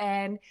us?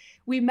 And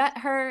we met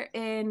her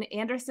in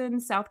Anderson,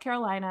 South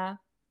Carolina.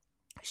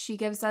 She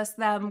gives us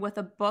them with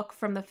a book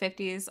from the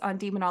 50s on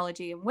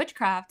demonology and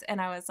witchcraft.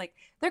 And I was like,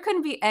 there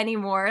couldn't be any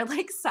more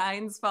like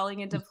signs falling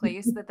into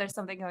place that there's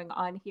something going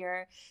on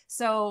here.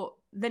 So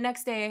the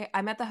next day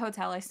I'm at the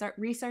hotel, I start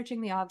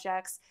researching the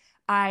objects.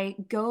 I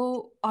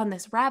go on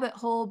this rabbit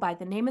hole by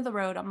the name of the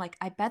road. I'm like,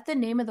 I bet the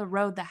name of the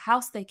road the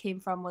house they came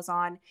from was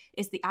on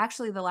is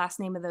actually the last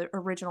name of the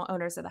original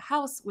owners of the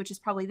house, which is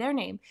probably their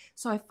name.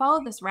 So I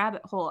follow this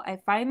rabbit hole. I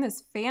find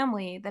this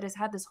family that has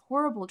had this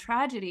horrible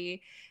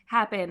tragedy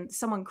happen.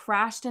 Someone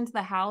crashed into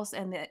the house,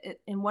 and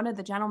one of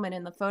the gentlemen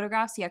in the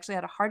photographs, he actually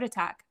had a heart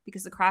attack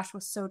because the crash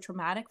was so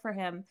traumatic for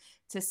him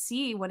to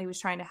see when he was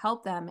trying to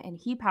help them, and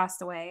he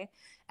passed away.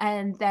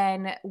 And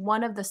then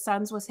one of the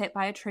sons was hit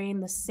by a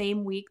train the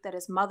same week that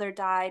his mother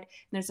died. And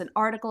there's an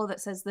article that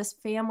says this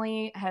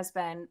family has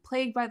been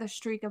plagued by the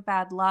streak of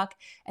bad luck.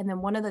 And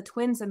then one of the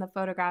twins in the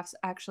photographs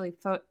actually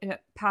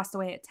passed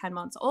away at 10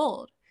 months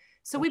old.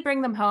 So we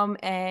bring them home,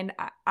 and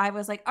I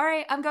was like, all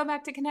right, I'm going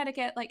back to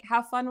Connecticut. Like,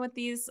 have fun with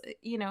these,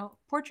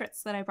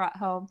 portraits that I brought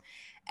home.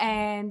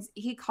 And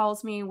he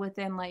calls me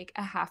within like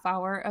a half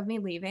hour of me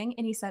leaving.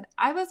 And he said,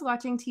 I was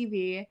watching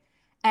TV,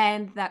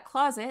 and that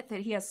closet that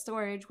he has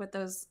storage with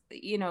those,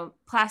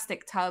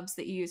 plastic tubs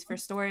that you use for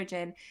storage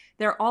in,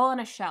 they're all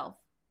on a shelf.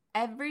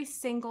 Every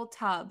single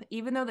tub,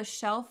 even though the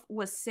shelf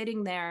was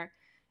sitting there,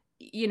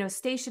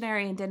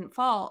 stationary and didn't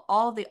fall,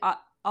 all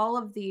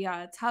of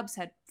the tubs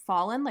had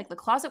fallen. Like the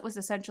closet was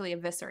essentially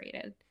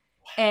eviscerated,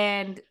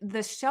 and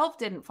the shelf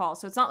didn't fall.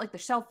 So it's not like the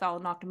shelf fell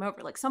and knocked him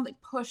over. Like something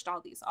pushed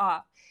all these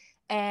off.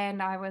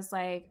 And I was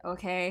like,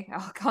 okay,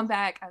 I'll come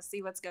back. I'll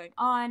see what's going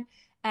on.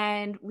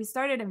 And we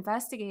started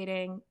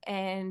investigating,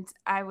 and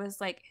I was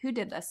like, who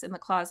did this in the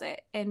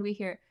closet? And we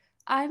hear,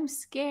 I'm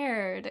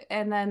scared.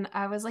 And then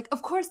I was like,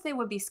 of course they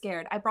would be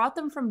scared. I brought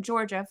them from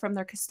Georgia from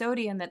their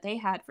custodian that they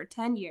had for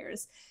 10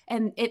 years.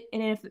 And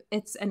if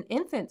it's an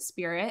infant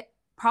spirit,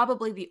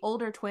 probably the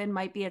older twin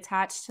might be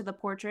attached to the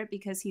portrait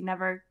because he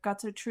never got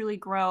to truly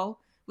grow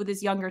with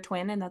his younger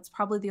twin. And that's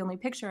probably the only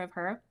picture of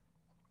her.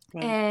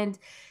 right. And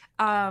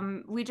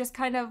we just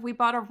we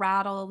bought a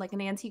rattle, like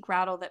an antique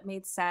rattle that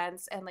made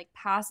sense, and like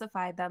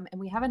pacified them.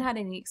 And we haven't had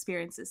any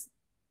experiences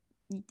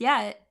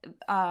yet,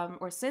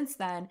 or since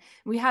then,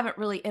 we haven't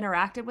really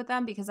interacted with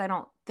them because I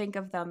don't think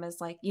of them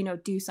as like,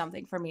 do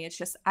something for me. It's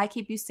just I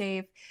keep you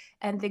safe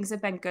and things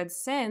have been good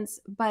since.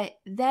 But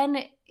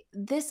then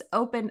this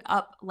opened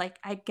up, like,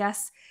 I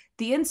guess,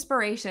 the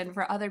inspiration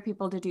for other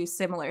people to do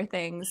similar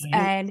things.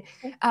 Right.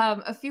 And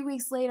a few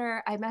weeks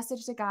later, I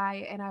messaged a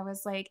guy and I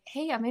was like,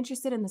 hey, I'm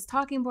interested in this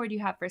talking board you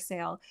have for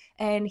sale.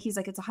 And he's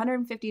like, it's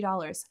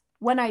 $150.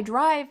 When I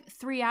drive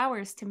 3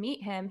 hours to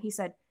meet him, he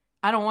said,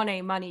 I don't want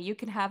any money. You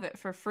can have it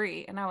for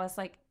free. And I was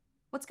like,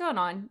 what's going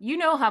on? You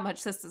know how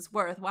much this is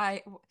worth.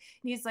 Why? And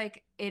he's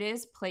like, it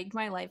has plagued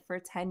my life for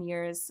 10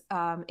 years.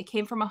 It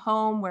came from a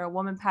home where a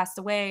woman passed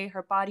away.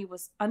 Her body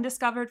was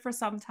undiscovered for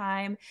some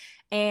time.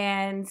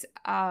 And,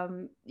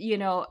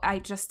 I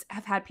just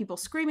have had people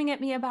screaming at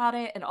me about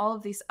it. And all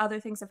of these other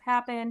things have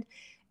happened.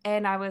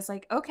 And I was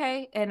like,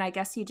 okay. And I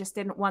guess he just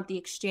didn't want the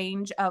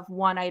exchange of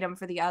one item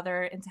for the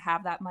other and to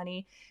have that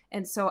money.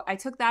 And so I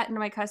took that into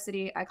my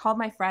custody. I called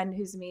my friend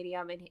who's a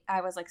medium and I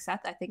was like,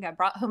 Seth, I think I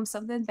brought home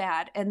something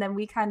bad. And then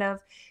we kind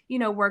of,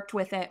 worked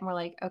with it and we're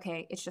like,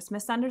 okay, it's just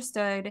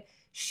misunderstood.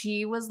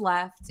 She was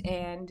left.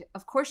 And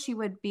of course, she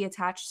would be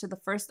attached to the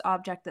first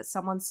object that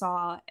someone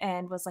saw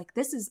and was like,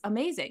 this is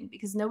amazing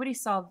because nobody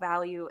saw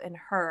value in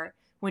her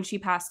when she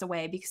passed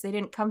away because they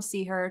didn't come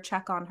see her,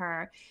 check on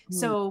her. Mm.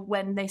 So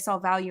when they saw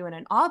value in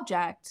an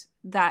object,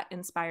 that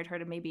inspired her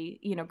to maybe,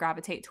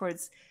 gravitate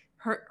towards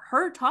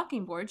her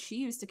talking board she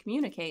used to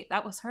communicate.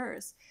 That was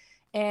hers.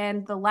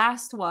 And the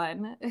last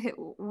one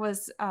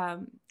was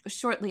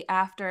shortly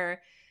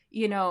after,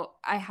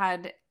 I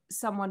had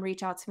someone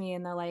reach out to me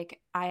and they're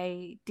like,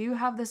 I do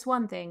have this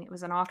one thing. It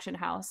was an auction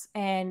house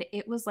and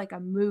it was like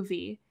a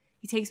movie.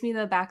 He takes me to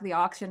the back of the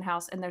auction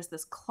house and there's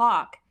this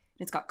clock.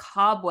 It's got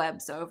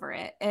cobwebs over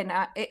it. And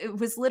it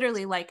was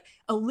literally like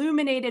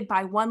illuminated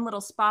by one little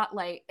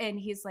spotlight. And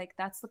he's like,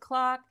 that's the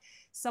clock.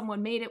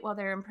 Someone made it while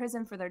they're in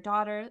prison for their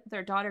daughter.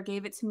 Their daughter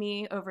gave it to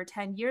me over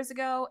 10 years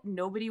ago.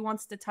 Nobody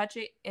wants to touch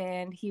it.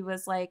 And he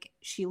was like,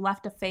 she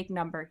left a fake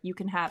number. You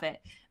can have it.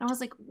 And I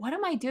was like, what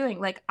am I doing?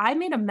 Like, I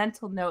made a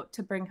mental note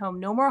to bring home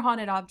no more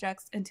haunted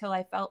objects until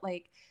I felt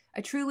like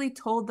I truly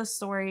told the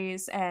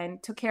stories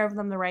and took care of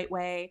them the right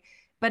way.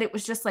 But it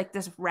was just like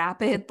this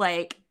rapid,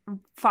 like,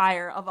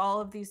 fire of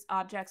all of these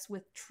objects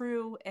with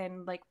true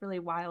and like really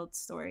wild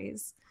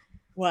stories.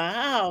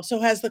 Wow. So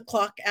has the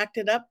clock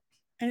acted up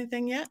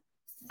anything yet?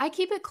 I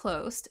keep it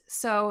closed,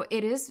 so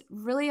it is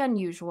really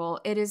unusual.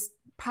 It is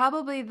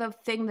probably the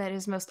thing that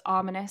is most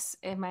ominous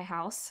in my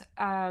house.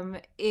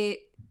 It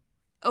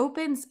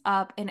opens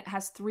up and it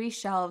has three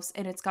shelves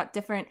and it's got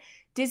different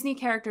Disney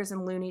characters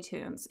and Looney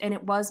Tunes, and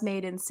it was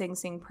made in Sing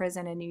Sing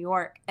prison in New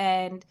York.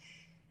 And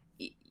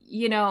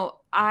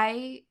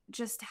I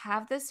just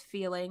have this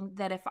feeling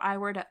that if I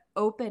were to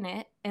open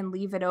it and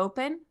leave it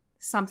open,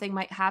 something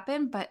might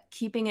happen, but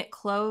keeping it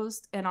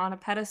closed and on a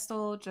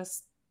pedestal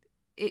just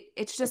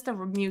it's just a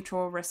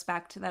mutual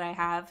respect that I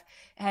have,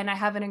 and I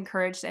haven't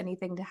encouraged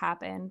anything to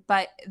happen.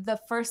 But the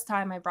first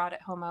time I brought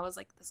it home, I was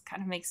like, this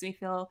kind of makes me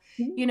feel,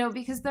 Mhm.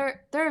 because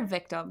there are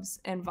victims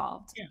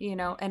involved,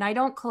 Yeah. and I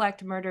don't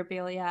collect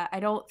murderabilia. I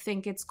don't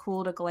think it's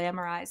cool to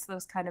glamorize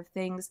those kind of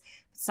things.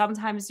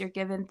 Sometimes you're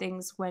given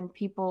things when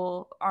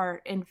people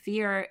are in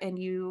fear and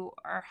you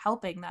are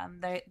helping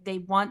them. They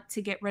want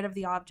to get rid of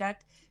the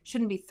object,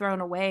 shouldn't be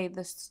thrown away.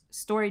 This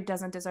story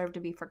doesn't deserve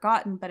to be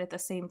forgotten, but at the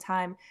same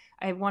time,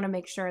 I want to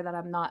make sure that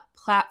I'm not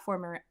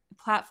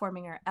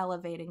platforming or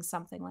elevating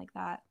something like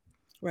that.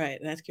 Right.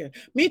 That's good.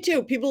 Me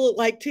too. People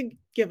like to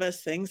give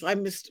us things.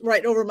 I'm just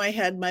right over my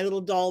head. My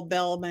little doll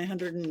Belle, my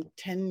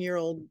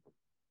 110-year-old,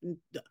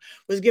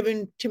 was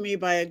given to me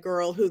by a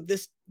girl who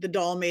the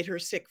doll made her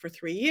sick for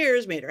 3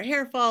 years, made her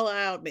hair fall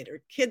out, made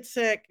her kid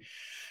sick.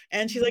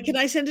 And she's like, Mm, can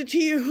I send it to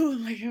you?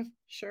 I'm like,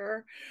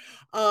 sure.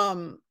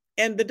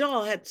 And the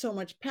doll had so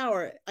much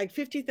power. Like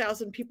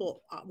 50,000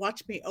 people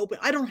watched me open.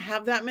 I don't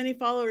have that many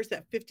followers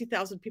that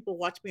 50,000 people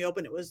watched me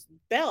open. It was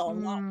Belle,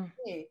 not mm,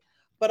 me.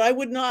 But I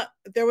would not,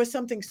 there was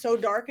something so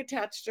dark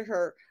attached to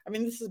her. I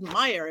mean, this is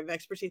my area of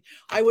expertise.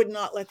 I would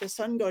not let the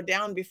sun go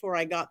down before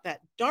I got that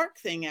dark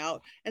thing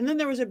out. And then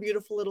there was a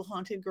beautiful little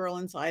haunted girl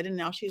inside, and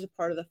now she's a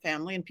part of the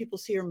family, and people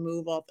see her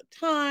move all the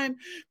time.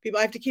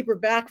 I have to keep her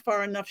back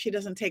far enough she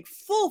doesn't take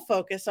full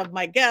focus of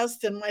my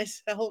guest and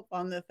myself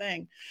on the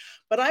thing.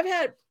 But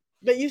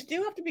but you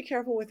do have to be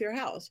careful with your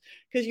house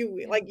because yeah.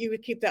 you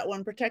would keep that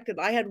one protected.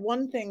 I had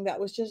one thing that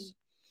was just,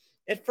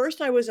 at first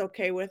I was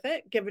okay with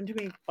it, given to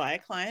me by a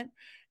client.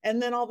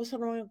 And then all of a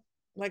sudden, I'm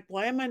like,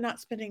 why am I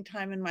not spending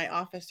time in my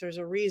office? There's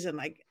a reason,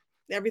 like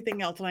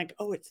everything else. And like,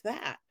 oh, it's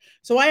that.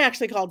 So I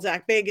actually called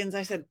Zach Bagans.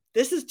 I said,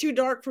 this is too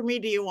dark for me.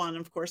 Do you want?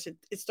 And of course,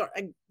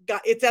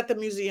 it's at the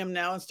museum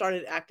now and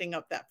started acting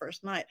up that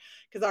first night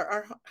because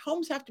our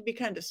homes have to be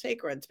kind of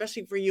sacred,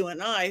 especially for you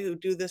and I who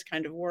do this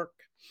kind of work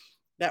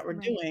that we're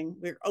Right. doing.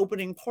 We're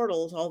opening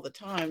portals all the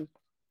time.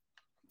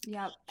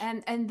 Yeah,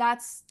 and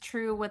that's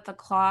true with the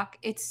clock.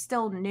 It's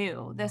still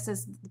new. This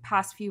is the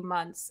past few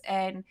months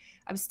and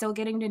I'm still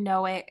getting to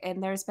know it,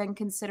 and there's been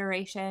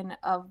consideration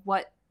of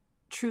what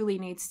truly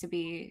needs to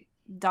be,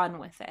 done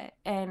with it.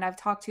 And I've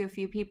talked to a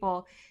few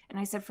people and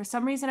I said, for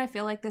some reason, I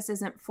feel like this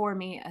isn't for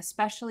me,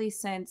 especially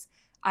since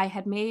I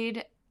had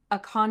made a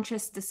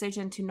conscious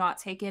decision to not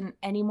take in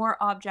any more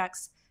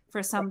objects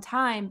for some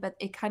time, but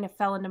it kind of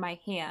fell into my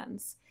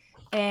hands.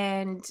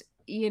 And,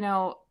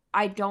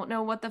 I don't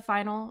know what the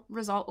final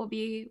result will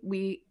be.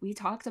 We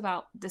talked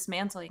about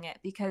dismantling it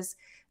because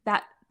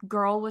that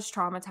girl was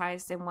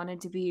traumatized and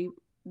wanted to be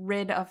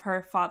rid of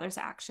her father's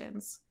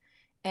actions.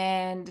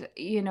 And,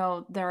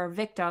 there are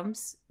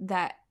victims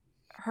that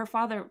her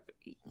father,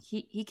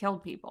 he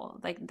killed people.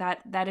 Like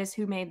that is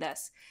who made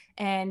this.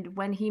 And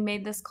when he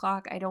made this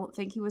clock, I don't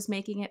think he was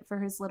making it for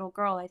his little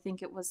girl. I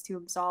think it was to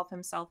absolve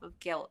himself of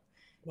guilt.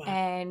 Wow.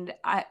 And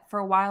for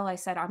a while I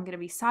said, I'm going to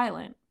be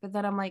silent. But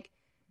then I'm like,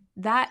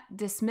 that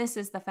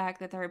dismisses the fact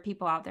that there are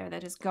people out there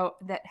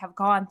that have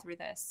gone through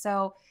this.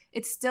 So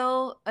it's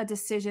still a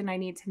decision I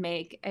need to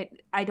make.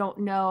 I don't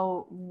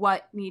know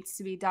what needs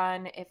to be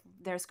done, if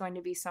there's going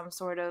to be some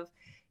sort of,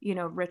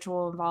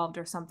 ritual involved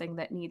or something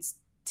that needs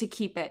to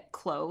keep it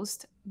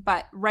closed.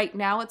 But right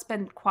now it's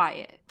been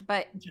quiet,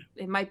 but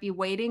it might be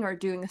waiting or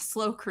doing a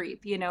slow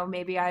creep.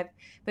 Maybe I've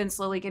been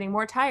slowly getting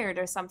more tired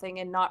or something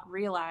and not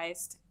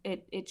realized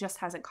it just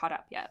hasn't caught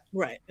up yet.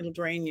 Right. It'll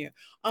drain you.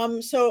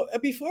 So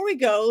before we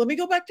go, let me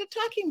go back to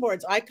talking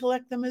boards. I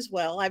collect them as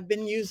well. I've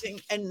been using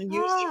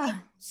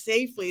them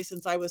safely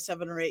since I was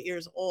 7 or 8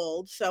 years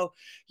old. So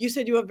you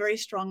said you have very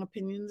strong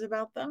opinions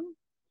about them?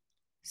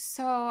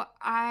 So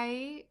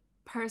I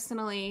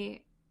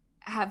personally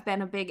have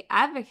been a big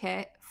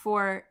advocate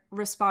for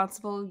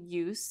responsible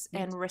use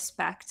and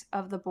respect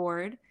of the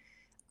board.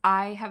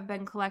 I have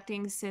been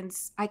collecting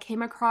since I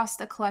came across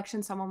the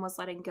collection someone was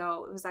letting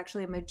go. It was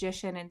actually a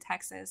magician in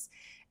Texas,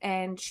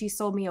 and she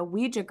sold me a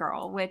Ouija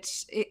girl,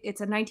 which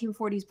it's a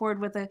 1940s board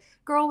with a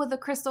girl with a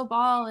crystal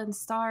ball and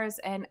stars.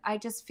 And I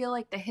just feel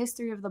like the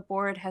history of the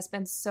board has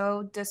been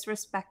so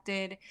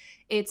disrespected.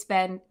 It's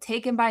been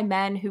taken by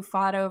men who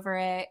fought over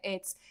it.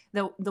 It's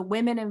the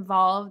women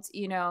involved,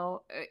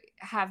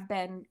 have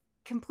been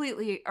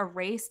completely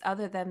erased,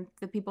 other than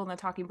the people in the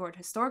Talking Board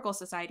Historical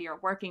Society are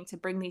working to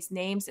bring these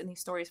names and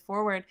these stories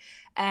forward.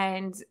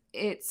 And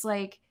it's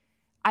like,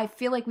 I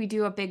feel like we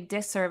do a big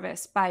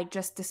disservice by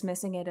just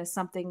dismissing it as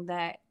something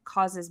that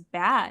causes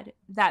bad.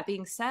 That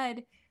being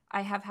said,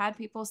 I have had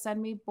people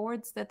send me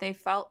boards that they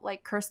felt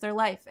like cursed their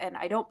life, and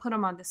I don't put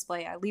them on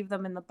display. I leave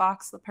them in the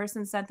box the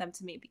person sent them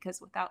to me,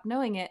 because without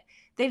knowing it,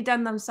 they've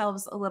done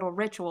themselves a little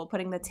ritual,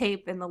 putting the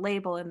tape in the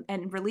label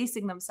and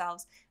releasing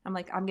themselves. I'm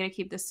like, I'm going to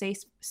keep this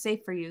safe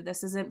for you.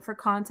 This isn't for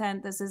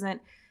content. This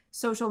isn't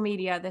social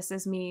media. This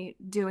is me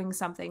doing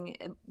something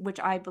which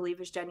I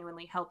believe is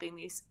genuinely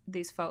helping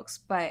these folks.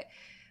 But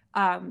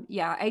I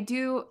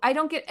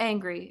don't get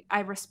angry. I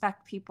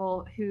respect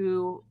people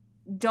who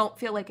don't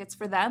feel like it's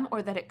for them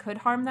or that it could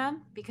harm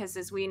them, because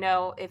as we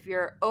know, if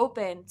you're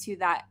open to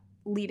that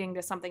leading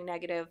to something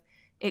negative,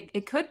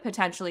 it could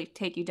potentially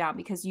take you down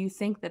because you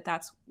think that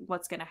that's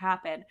what's going to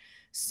happen.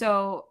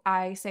 So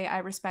I say I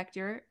respect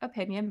your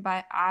opinion,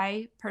 but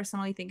I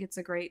personally think it's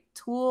a great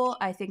tool.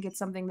 I think it's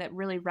something that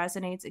really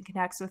resonates and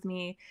connects with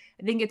me.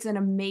 I think it's an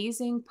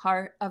amazing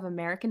part of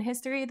American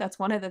history. That's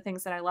one of the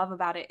things that I love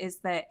about it, is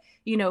that,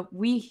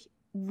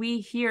 we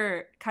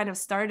here kind of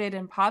started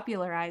and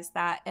popularized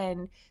that.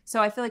 And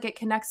so I feel like it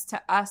connects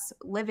to us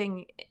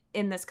living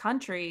in this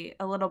country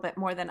a little bit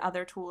more than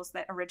other tools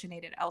that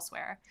originated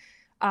elsewhere.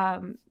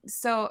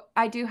 So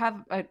I do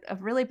have a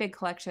really big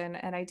collection,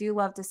 and I do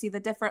love to see the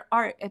different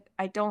art.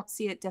 I don't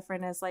see it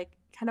different as like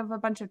kind of a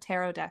bunch of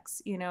tarot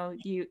decks.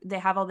 They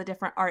have all the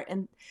different art,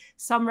 and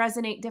some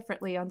resonate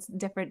differently on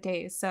different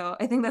days. So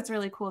I think that's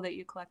really cool that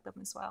you collect them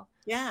as well.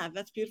 Yeah,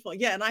 that's beautiful.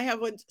 Yeah, and I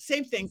have one,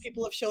 same thing.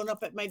 People have shown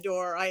up at my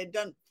door. I had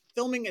done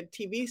filming a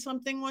TV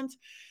something once,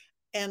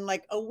 and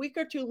like a week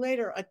or two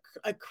later,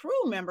 a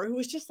crew member who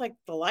was just like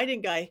the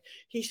lighting guy,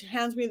 he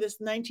hands me this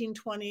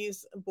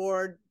 1920s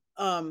board.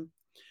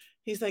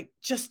 He's like,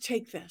 just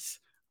take this.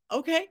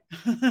 Okay.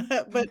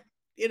 But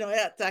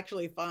that's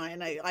actually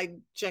fine. I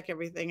check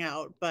everything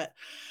out. But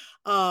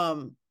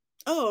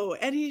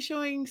Eddie's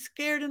showing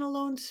Scared and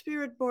Alone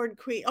Spirit Board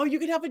Queen. Oh, you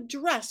could have a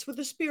dress with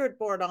a spirit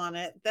board on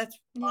it. That's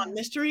on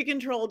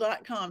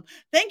mysterycontrol.com.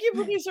 Thank you,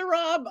 producer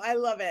Rob. I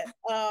love it.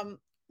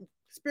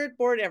 Spirit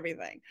board,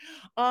 everything.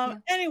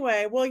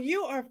 Anyway, well,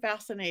 you are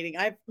fascinating.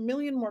 I have a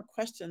million more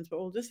questions, but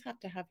we'll just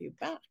have to have you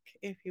back,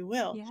 if you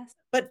will. Yes.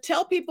 But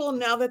tell people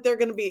now that they're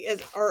going to be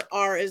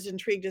are as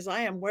intrigued as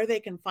I am, where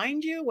they can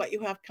find you, what you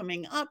have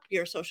coming up,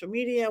 your social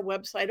media,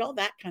 website, all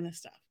that kind of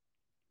stuff.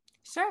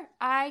 Sure.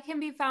 I can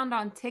be found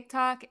on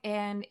TikTok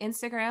and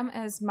Instagram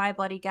as My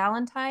Bloody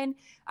Galentine.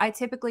 I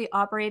typically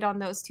operate on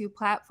those two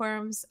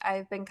platforms.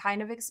 I've been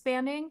kind of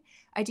expanding.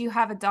 I do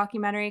have a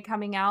documentary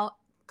coming out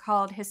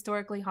called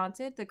Historically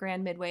Haunted, the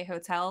Grand Midway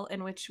Hotel,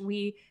 in which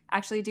we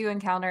actually do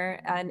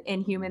encounter an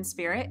inhuman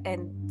spirit.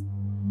 And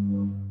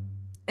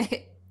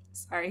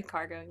sorry,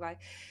 car going by.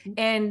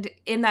 And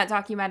in that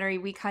documentary,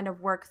 we kind of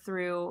work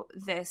through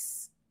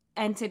this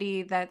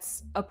entity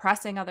that's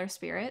oppressing other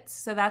spirits.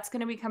 So that's going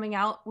to be coming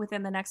out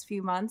within the next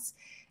few months.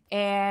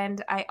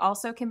 And I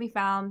also can be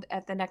found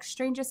at the next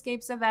Strange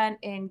Escapes event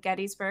in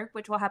Gettysburg,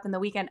 which will happen the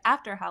weekend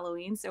after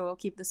Halloween. So we'll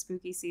keep the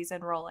spooky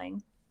season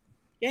rolling.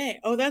 Yay.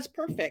 Oh, that's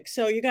perfect.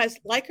 So you guys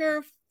like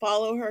her,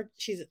 follow her.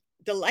 She's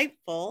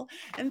delightful.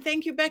 And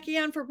thank you,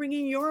 Beckie-Ann, for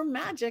bringing your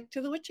magic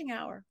to the witching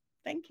hour.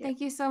 Thank you.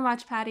 Thank you so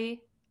much,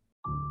 Patty.